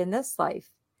fiance in this life.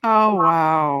 Oh,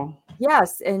 wow.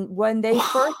 Yes. And when they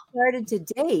first started to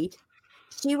date,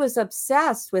 she was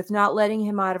obsessed with not letting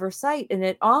him out of her sight. And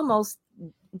it almost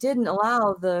didn't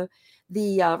allow the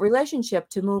relationship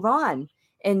to move on.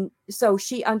 And so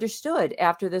she understood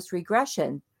after this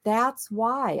regression, that's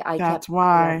why I kept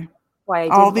why I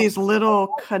all these little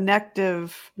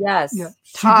connective ties.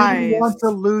 She didn't want to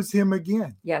lose him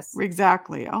again. Yes,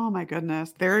 exactly. Oh my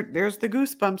goodness, there's the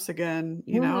goosebumps again.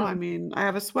 I mean, I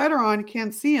have a sweater on,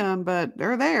 can't see them, but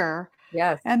they're there.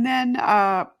 Yes. And then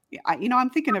I'm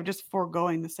thinking of just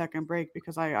foregoing the second break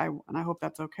because I hope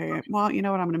that's okay. Well, you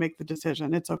know what? I'm going to make the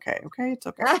decision. It's okay. Okay. It's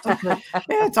okay. It's okay.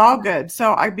 It's all good.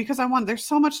 So there's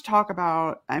so much to talk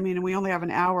about. I mean, we only have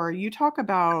an hour. You talk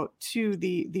about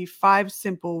the 5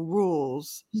 simple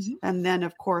rules. Mm-hmm. And then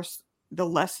of course the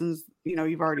lessons,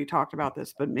 you've already talked about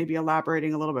this, but maybe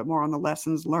elaborating a little bit more on the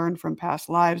lessons learned from past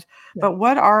lives. Yeah. But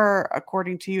what are,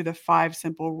 according to you, the 5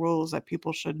 simple rules that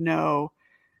people should know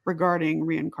regarding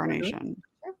reincarnation?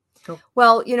 Cool.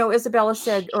 Well, Isabella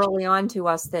said early on to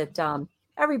us that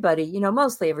everybody,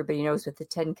 mostly everybody knows what the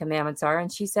 10 commandments are.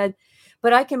 And she said,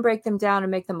 but I can break them down and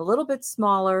make them a little bit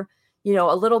smaller,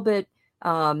 a little bit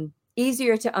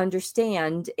easier to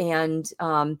understand. And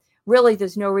really,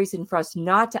 there's no reason for us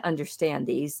not to understand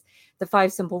these. The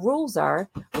 5 simple rules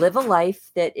are: live a life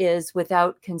that is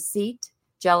without conceit,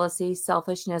 jealousy,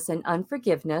 selfishness, and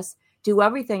unforgiveness. Do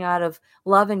everything out of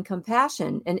love and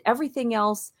compassion, and everything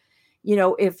else.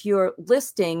 If you're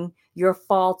listing your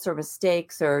faults or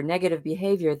mistakes or negative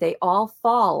behavior, they all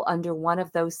fall under one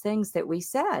of those things that we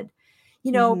said.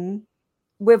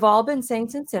 We've all been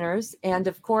saints and sinners. And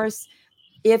of course,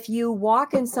 if you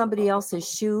walk in somebody else's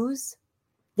shoes,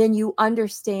 then you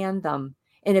understand them.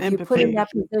 And if you put in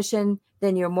that position,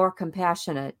 then you're more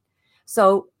compassionate.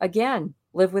 So again,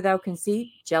 live without conceit,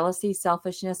 jealousy,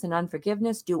 selfishness, and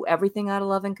unforgiveness. Do everything out of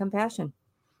love and compassion.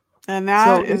 And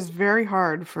that is very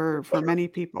hard for many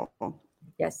people.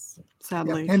 Yes.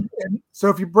 Sadly. Yeah. And so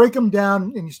if you break them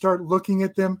down and you start looking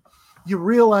at them, you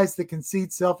realize that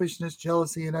conceit, selfishness,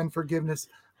 jealousy, and unforgiveness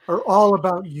are all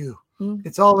about you. Mm-hmm.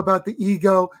 It's all about the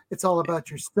ego. It's all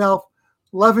about yourself.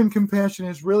 Love and compassion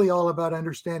is really all about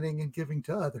understanding and giving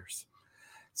to others.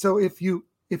 So if you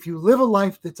live a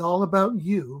life that's all about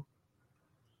you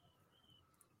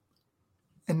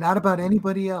and not about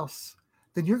anybody else,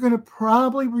 then you're going to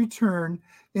probably return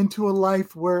into a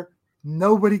life where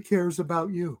nobody cares about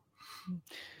you.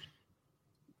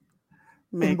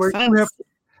 Makes sense.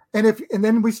 And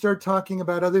then we start talking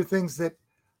about other things that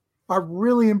are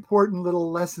really important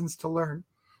little lessons to learn.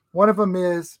 One of them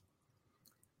is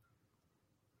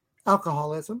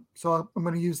alcoholism. So I'm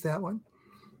going to use that one.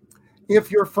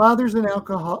 If your father's an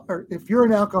alcoholic, or if you're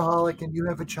an alcoholic and you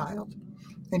have a child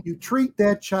and you treat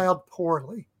that child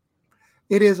poorly,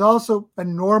 it is also a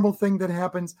normal thing that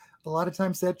happens. A lot of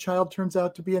times that child turns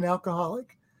out to be an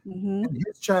alcoholic, and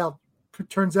his child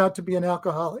turns out to be an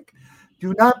alcoholic.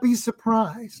 Do not be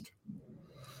surprised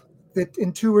that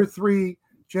in 2 or 3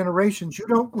 generations, you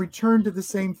don't return to the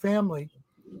same family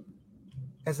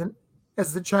as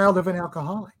the child of an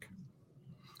alcoholic,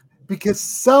 because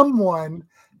someone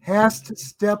has to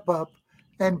step up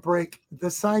and break the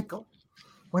cycle.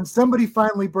 When somebody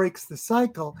finally breaks the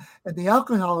cycle and the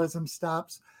alcoholism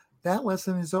stops, that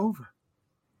lesson is over.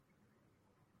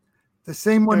 The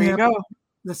same one There you happens. go.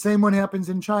 The same one happens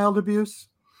in child abuse.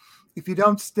 If you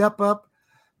don't step up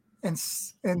and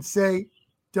say,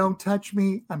 "Don't touch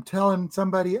me," I'm telling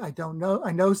somebody I don't know.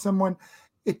 I know someone.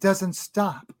 It doesn't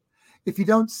stop. If you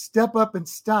don't step up and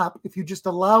stop, if you just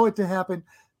allow it to happen,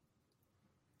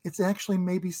 it's actually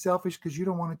maybe selfish because you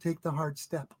don't want to take the hard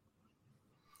step.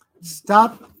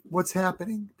 Stop what's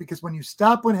happening, because when you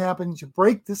stop what happens, you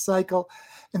break the cycle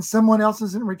and someone else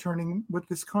isn't returning with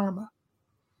this karma.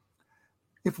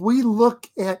 If we look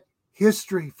at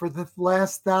history for the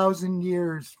last 1,000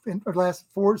 years, or last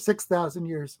 6,000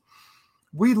 years,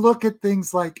 we look at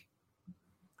things like,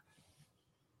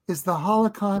 is the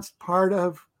Holocaust part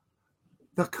of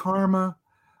the karma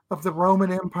of the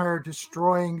Roman Empire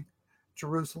destroying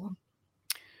Jerusalem?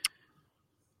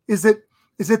 Is it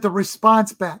the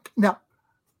response back? Now,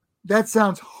 that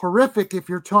sounds horrific if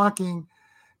you're talking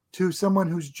to someone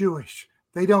who's Jewish.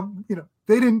 They don't,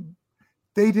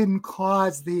 they didn't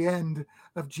cause the end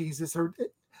of Jesus, or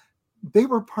they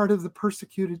were part of the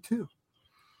persecuted too.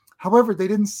 However, they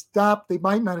didn't stop. They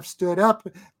might not have stood up.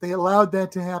 They allowed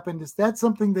that to happen. Is that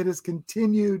something that has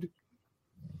continued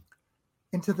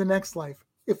into the next life?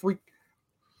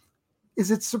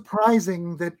 Is it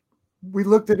surprising that we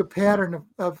looked at a pattern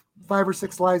of 5 or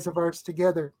 6 lives of ours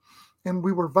together, and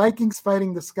we were Vikings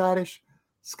fighting the Scottish,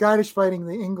 Scottish fighting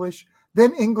the English,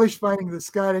 then English fighting the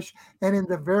Scottish, and in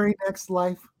the very next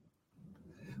life,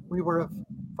 we were of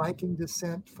Viking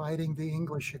descent fighting the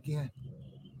English again.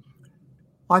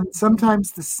 On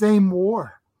sometimes the same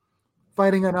war,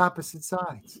 fighting on opposite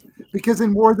sides. Because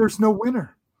in war, there's no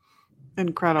winner.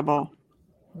 Incredible.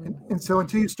 And so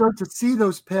until you start to see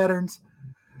those patterns,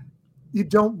 you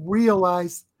don't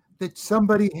realize that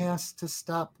somebody has to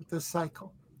stop the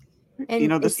cycle.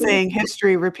 And The saying,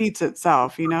 history repeats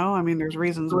itself, I mean, there's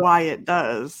reasons why it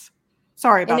does.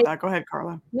 Sorry about that. Go ahead,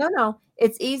 Carla. No.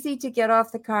 It's easy to get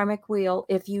off the karmic wheel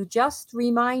if you just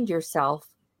remind yourself,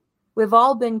 we've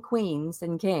all been queens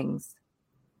and kings.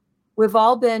 We've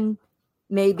all been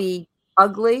maybe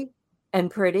ugly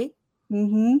and pretty.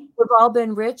 Mm-hmm. We've all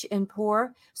been rich and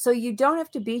poor. So you don't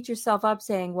have to beat yourself up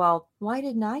saying, well, why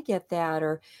didn't I get that?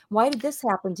 Or why did this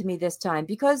happen to me this time?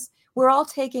 Because we're all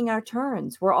taking our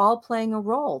turns. We're all playing a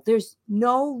role. There's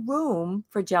no room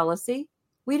for jealousy.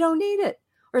 We don't need it.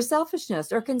 Or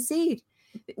selfishness or conceit.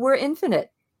 We're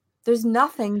infinite. There's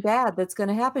nothing bad that's going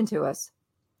to happen to us.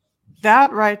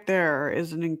 That right there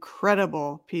is an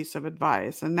incredible piece of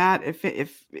advice. And that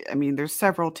I mean, there's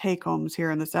several take homes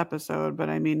here in this episode, but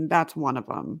I mean, that's one of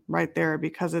them right there,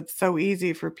 because it's so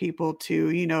easy for people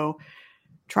to,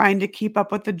 trying to keep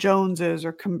up with the Joneses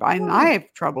or combine. I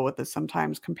have trouble with this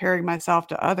sometimes, comparing myself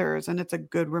to others. And it's a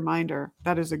good reminder.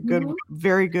 That is a good,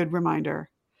 very good reminder.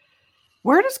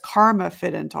 Where does karma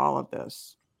fit into all of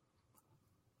this?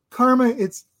 Karma,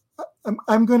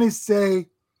 I'm going to say a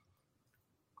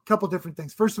couple different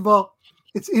things. First of all,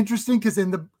 it's interesting because in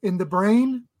the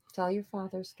brain, tell your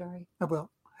father's story. I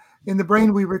will. In the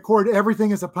brain, we record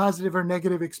everything as a positive or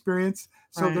negative experience.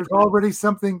 So Right. There's already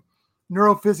something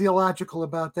neurophysiological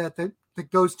about that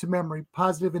goes to memory,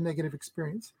 positive and negative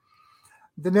experience.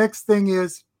 The next thing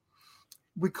is,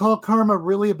 we call karma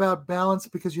really about balance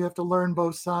because you have to learn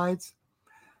both sides.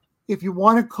 If you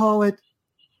want to call it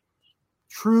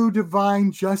true divine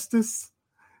justice,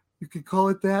 you could call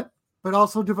it that, but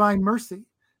also divine mercy,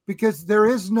 because there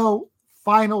is no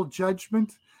final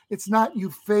judgment. It's not you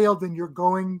failed and you're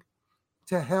going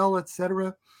to hell,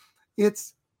 etc.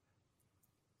 It's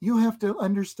you have to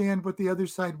understand what the other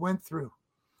side went through.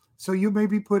 So you may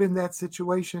be put in that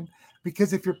situation,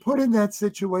 because if you're put in that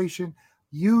situation,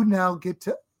 you now get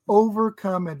to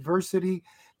overcome adversity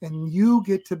and you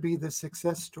get to be the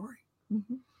success story.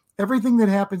 Mm-hmm. Everything that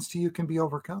happens to you can be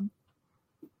overcome.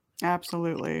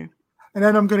 Absolutely. And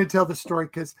then I'm going to tell the story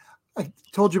because I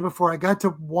told you before, I got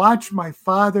to watch my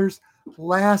father's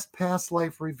last past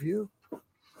life review.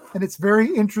 And it's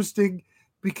very interesting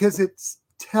because it's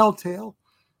telltale.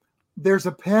 There's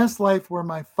a past life where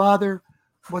my father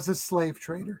was a slave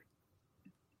trader.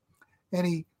 And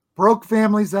he broke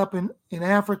families up in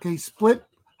Africa. He split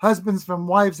husbands from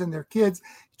wives and their kids,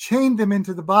 chained them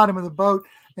into the bottom of the boat,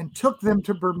 and took them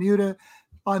to Bermuda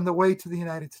on the way to the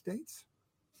United States.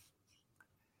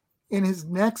 In his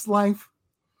next life,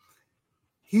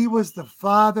 he was the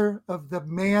father of the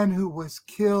man who was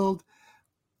killed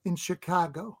in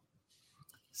Chicago,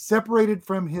 separated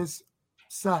from his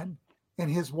son,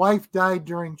 and his wife died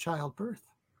during childbirth,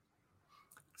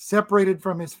 separated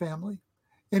from his family.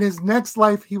 In his next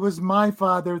life, he was my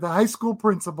father, the high school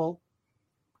principal,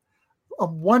 a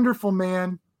wonderful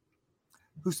man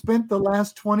who spent the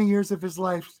last 20 years of his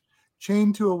life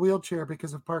chained to a wheelchair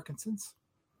because of Parkinson's.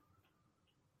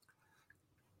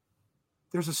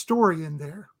 there's a story in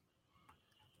there.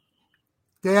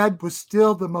 Dad was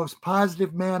still the most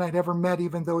positive man I'd ever met,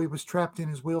 even though he was trapped in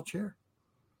his wheelchair.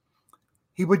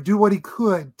 He would do what he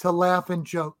could to laugh and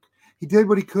joke. He did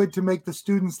what he could to make the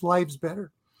students' lives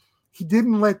better. He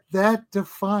didn't let that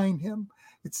define him.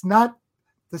 It's not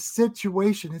the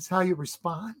situation, it's how you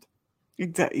respond.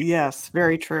 Exactly. Yes,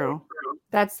 very true.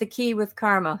 That's the key with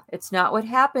karma. It's not what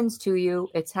happens to you,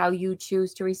 it's how you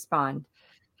choose to respond.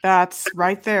 That's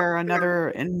right there.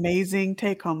 Another amazing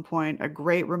take-home point, a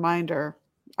great reminder.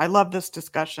 I love this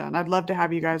discussion. I'd love to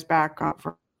have you guys back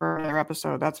for another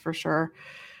episode. That's for sure.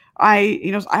 I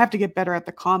have to get better at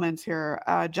the comments here.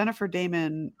 Jennifer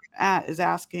Damon is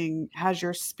asking, has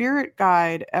your spirit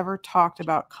guide ever talked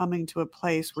about coming to a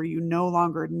place where you no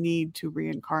longer need to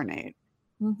reincarnate?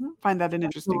 Find that an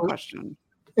interesting question.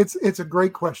 It's a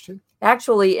great question.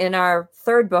 Actually, in our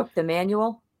third book, the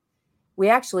manual, we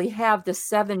actually have the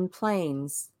 7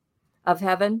 planes of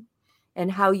heaven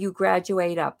and how you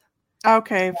graduate up.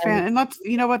 Okay, and let's,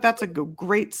 that's a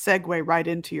great segue right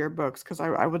into your books, because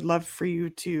I would love for you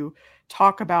to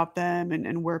talk about them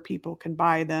and where people can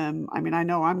buy them. I mean, I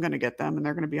know I'm going to get them and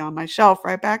they're going to be on my shelf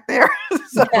right back there.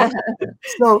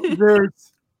 So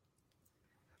there's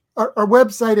our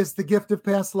website is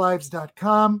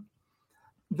thegiftofpastlives.com.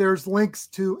 There's links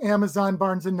to Amazon,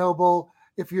 Barnes & Noble.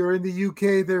 If you're in the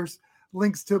UK, there's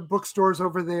links to bookstores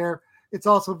over there. It's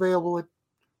also available at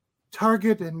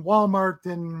Target and Walmart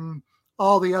and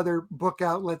all the other book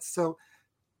outlets. So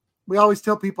we always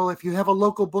tell people, if you have a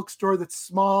local bookstore that's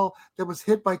small, that was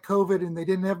hit by COVID and they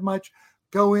didn't have much,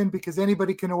 go in, because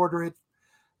anybody can order it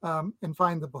and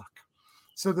find the book.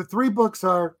 So the 3 books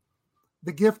are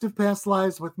The Gift of Past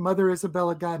Lives with Mother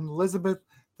Isabella, God, and Elizabeth.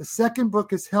 The second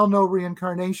book is Hell No,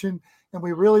 Reincarnation. And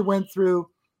we really went through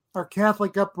our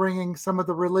Catholic upbringing, some of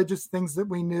the religious things that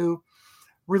we knew,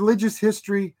 religious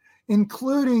history,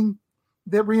 including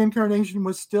that reincarnation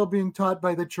was still being taught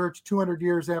by the church 200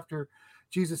 years after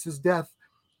Jesus' death.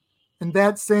 And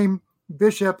that same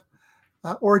bishop,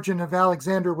 Origen of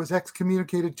Alexandria, was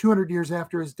excommunicated 200 years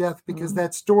after his death because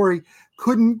that story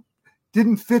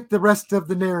didn't fit the rest of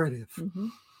the narrative.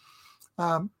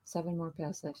 7 more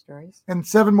past life stories. And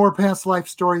 7 more past life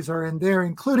stories are in there,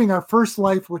 including our first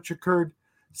life, which occurred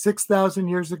 6,000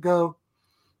 years ago.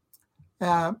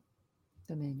 The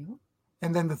manual.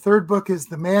 And then the third book is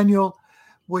the manual,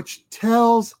 which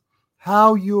tells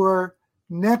how your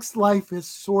next life is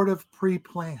sort of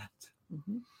pre-planned.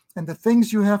 And the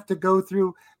things you have to go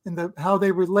through and how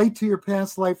they relate to your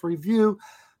past life review,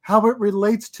 how it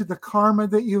relates to the karma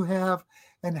that you have,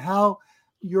 and how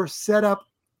you're set up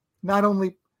not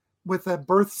only with a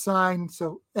birth sign,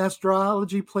 so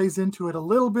astrology plays into it a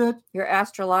little bit. Your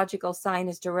astrological sign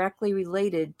is directly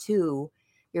related to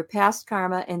your past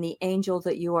karma and the angel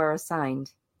that you are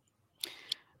assigned.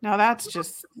 Now that's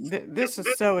just, this is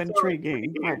so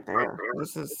intriguing right there.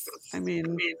 This is, I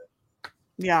mean,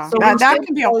 yeah, so that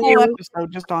can be a whole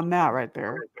episode just on that right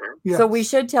there. Yes. So we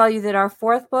should tell you that our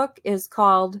 4th book is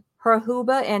called Her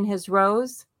Huba and His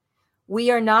Rose.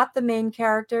 We are not the main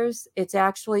characters. It's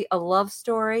actually a love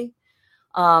story.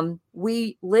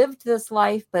 We lived this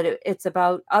life, but it's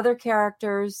about other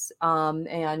characters.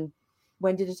 And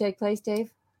when did it take place,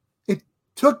 Dave? It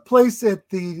took place at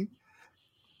the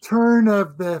turn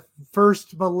of the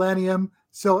first millennium.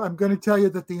 So I'm going to tell you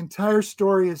that the entire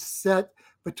story is set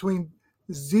between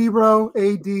 0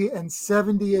 AD and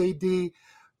 70 AD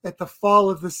at the fall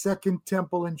of the Second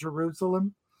Temple in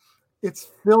Jerusalem. It's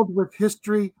filled with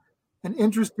history, an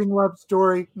interesting love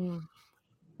story,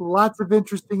 lots of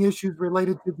interesting issues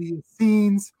related to the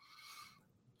Essenes,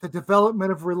 the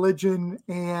development of religion,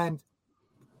 and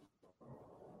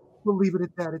we'll leave it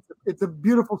at that. It's a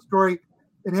beautiful story.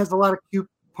 It has a lot of cute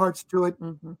parts to it,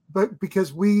 but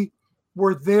because we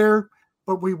were there,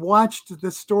 but we watched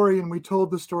the story and we told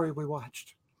the story we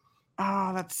watched.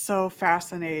 Oh, that's so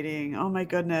fascinating. Oh my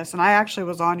goodness. And I actually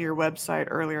was on your website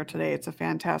earlier today. It's a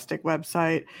fantastic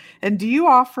website. And do you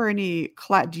offer any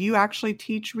do you actually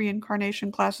teach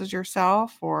reincarnation classes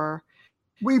yourself, or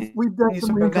we've done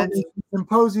some reincarnation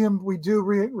symposium. We do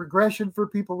regression for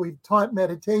people. We've taught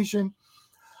meditation.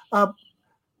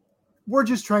 We're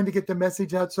just trying to get the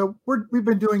message out. So we've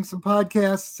been doing some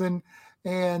podcasts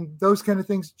and those kind of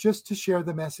things just to share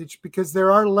the message, because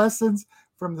there are lessons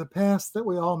from the past that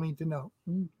we all need to know.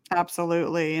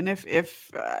 Absolutely. And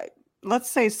if let's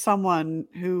say someone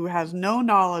who has no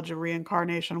knowledge of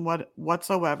reincarnation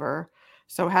whatsoever,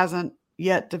 so hasn't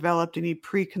yet developed any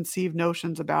preconceived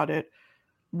notions about it,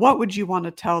 what would you want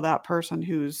to tell that person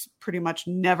who's pretty much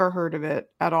never heard of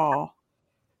it at all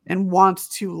and wants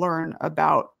to learn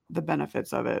about the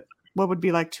benefits of it? what would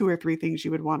be like 2 or 3 things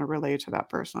you would want to relay to that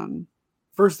person?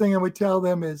 First thing I would tell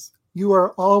them is you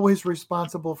are always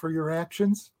responsible for your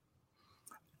actions.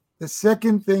 The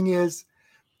second thing is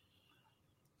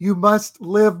you must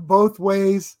live both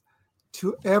ways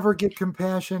to ever get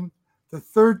compassion. The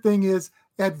third thing is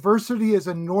adversity is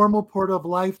a normal part of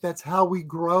life. That's how we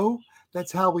grow.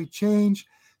 That's how we change.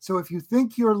 So if you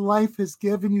think your life has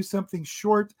given you something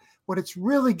short, what it's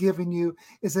really given you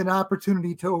is an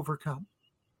opportunity to overcome.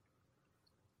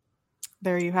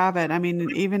 There you have it. I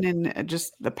mean, even in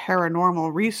just the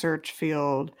paranormal research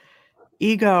field,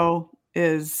 ego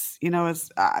is,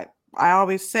 I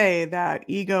always say that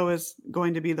ego is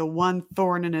going to be the one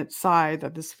thorn in its side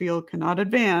that this field cannot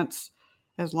advance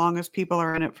as long as people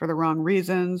are in it for the wrong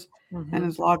reasons, and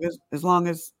as long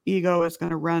as ego is going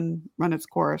to run its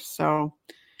course. So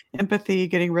empathy,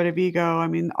 getting rid of ego. I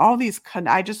mean, all these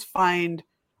I just find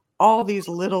all these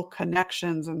little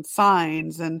connections and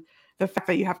signs, and the fact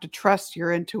that you have to trust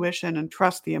your intuition and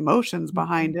trust the emotions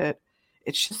behind it.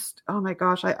 It's just, oh my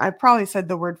gosh, I probably said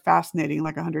the word fascinating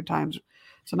like 100 times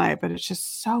tonight, but it's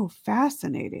just so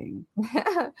fascinating.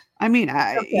 I mean,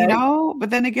 but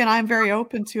then again, I'm very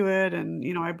open to it, and,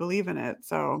 I believe in it.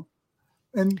 So.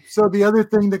 And so the other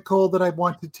thing, Nicole, that I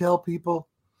want to tell people,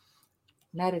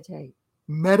 meditate.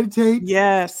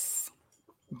 Yes.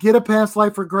 Get a past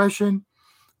life regression.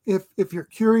 If you're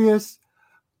curious,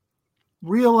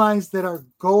 realize that our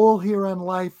goal here in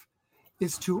life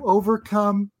is to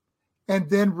overcome and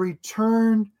then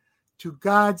return to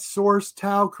God's source,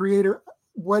 Tao, creator,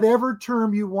 whatever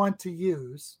term you want to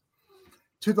use,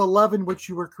 to the love in which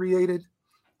you were created.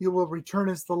 You will return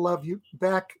as the love you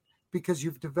back because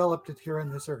you've developed it here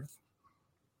on this earth.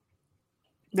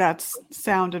 That's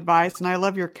sound advice, and I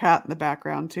love your cat in the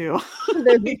background too.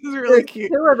 He's really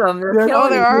cute. 2 of them. They're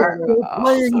are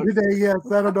playing so today. Yes,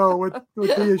 I don't know what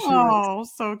the issue is. Oh,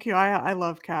 so cute! I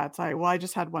love cats. I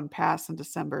just had one pass in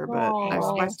December, but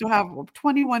I still have a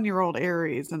 21-year-old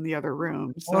Aries in the other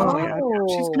room. So yeah,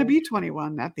 she's going to be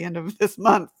 21 at the end of this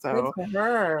month. So good for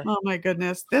her. Oh my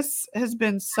goodness, this has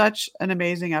been such an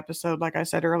amazing episode. Like I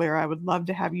said earlier, I would love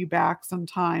to have you back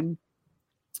sometime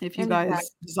if you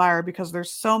guys desire, because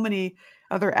there's so many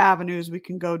other avenues we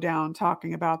can go down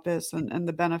talking about this and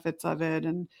the benefits of it,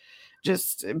 and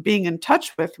just being in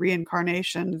touch with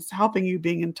reincarnation is helping you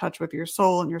being in touch with your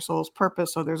soul and your soul's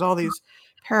purpose. So there's all these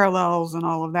parallels and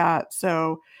all of that.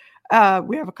 So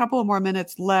we have a couple of more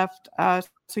minutes left.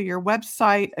 So your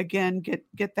website, again,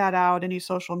 get that out, any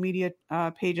social media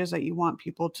pages that you want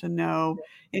people to know,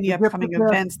 any upcoming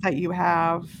events that you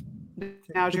have.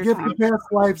 Now's your time.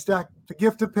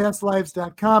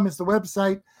 thegiftofpastlives.com is the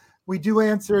website. We do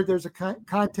answer. There's a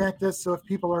contact us. So if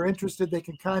people are interested, they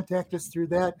can contact us through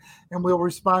that, and we'll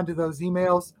respond to those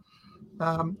emails.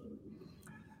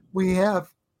 We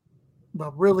have,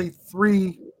 really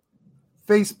 3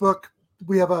 Facebook.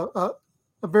 We have a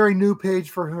very new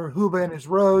page for her Huba and his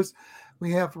Rose.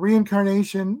 We have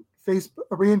Reincarnation,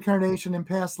 Reincarnation in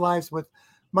Past Lives with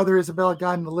Mother Isabella,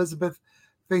 God, and Elizabeth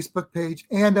Facebook page,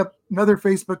 and another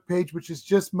Facebook page, which is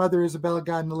just Mother Isabella,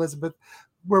 God, and Elizabeth,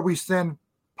 where we send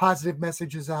positive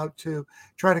messages out to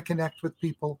try to connect with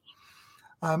people.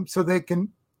 So they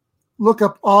can look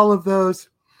up all of those.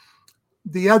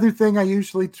 The other thing I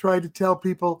usually try to tell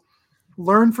people,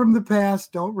 learn from the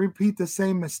past. Don't repeat the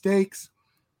same mistakes.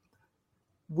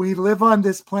 We live on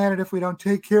this planet. If we don't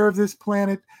take care of this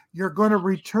planet, you're going to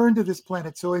return to this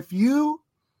planet. So if you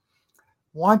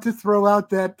want to throw out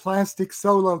that plastic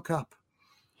Solo cup,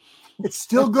 it's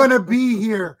still going to be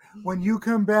here when you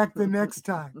come back the next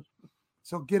time.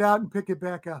 So get out and pick it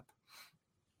back up.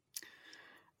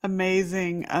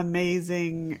 Amazing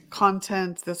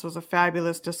content. This was a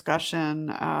fabulous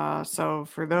discussion. So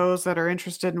for those that are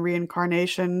interested in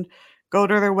reincarnation, go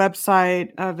to their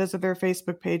website, visit their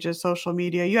Facebook pages, social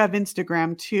media. You have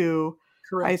Instagram too.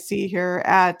 Correct. I see here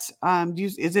at,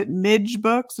 is it Midge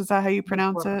Books? Is that how you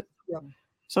pronounce it? Yep.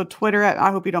 So Twitter at,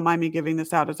 I hope you don't mind me giving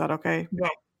this out. Is that okay? No.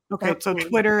 Okay. Absolutely. So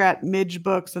Twitter at Midge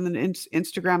Books, and then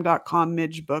Instagram.com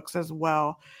Midge Books as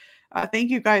well. Thank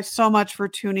you guys so much for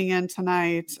tuning in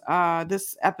tonight.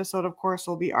 This episode, of course,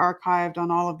 will be archived on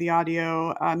all of the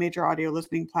major audio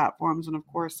listening platforms, and of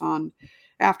course on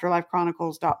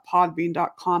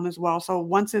afterlifechronicles.podbean.com as well. So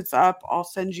once it's up, I'll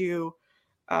send you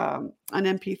an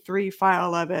MP3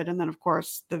 file of it, and then of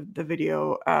course the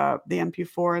video, the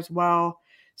MP4 as well.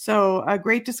 So a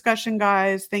great discussion,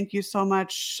 guys. Thank you so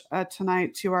much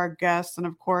tonight to our guests, and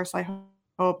of course I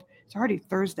hope it's already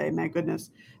Thursday, my goodness.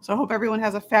 So I hope everyone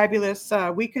has a fabulous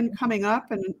weekend coming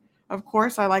up, and Of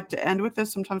course, I like to end with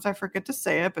this. Sometimes I forget to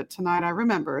say it, but tonight I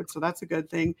remembered. So that's a good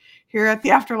thing. Here at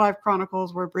the Afterlife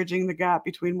Chronicles, we're bridging the gap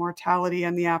between mortality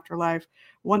and the afterlife,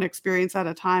 one experience at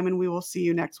a time. And we will see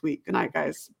you next week. Good night,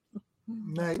 guys.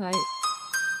 Night. Night.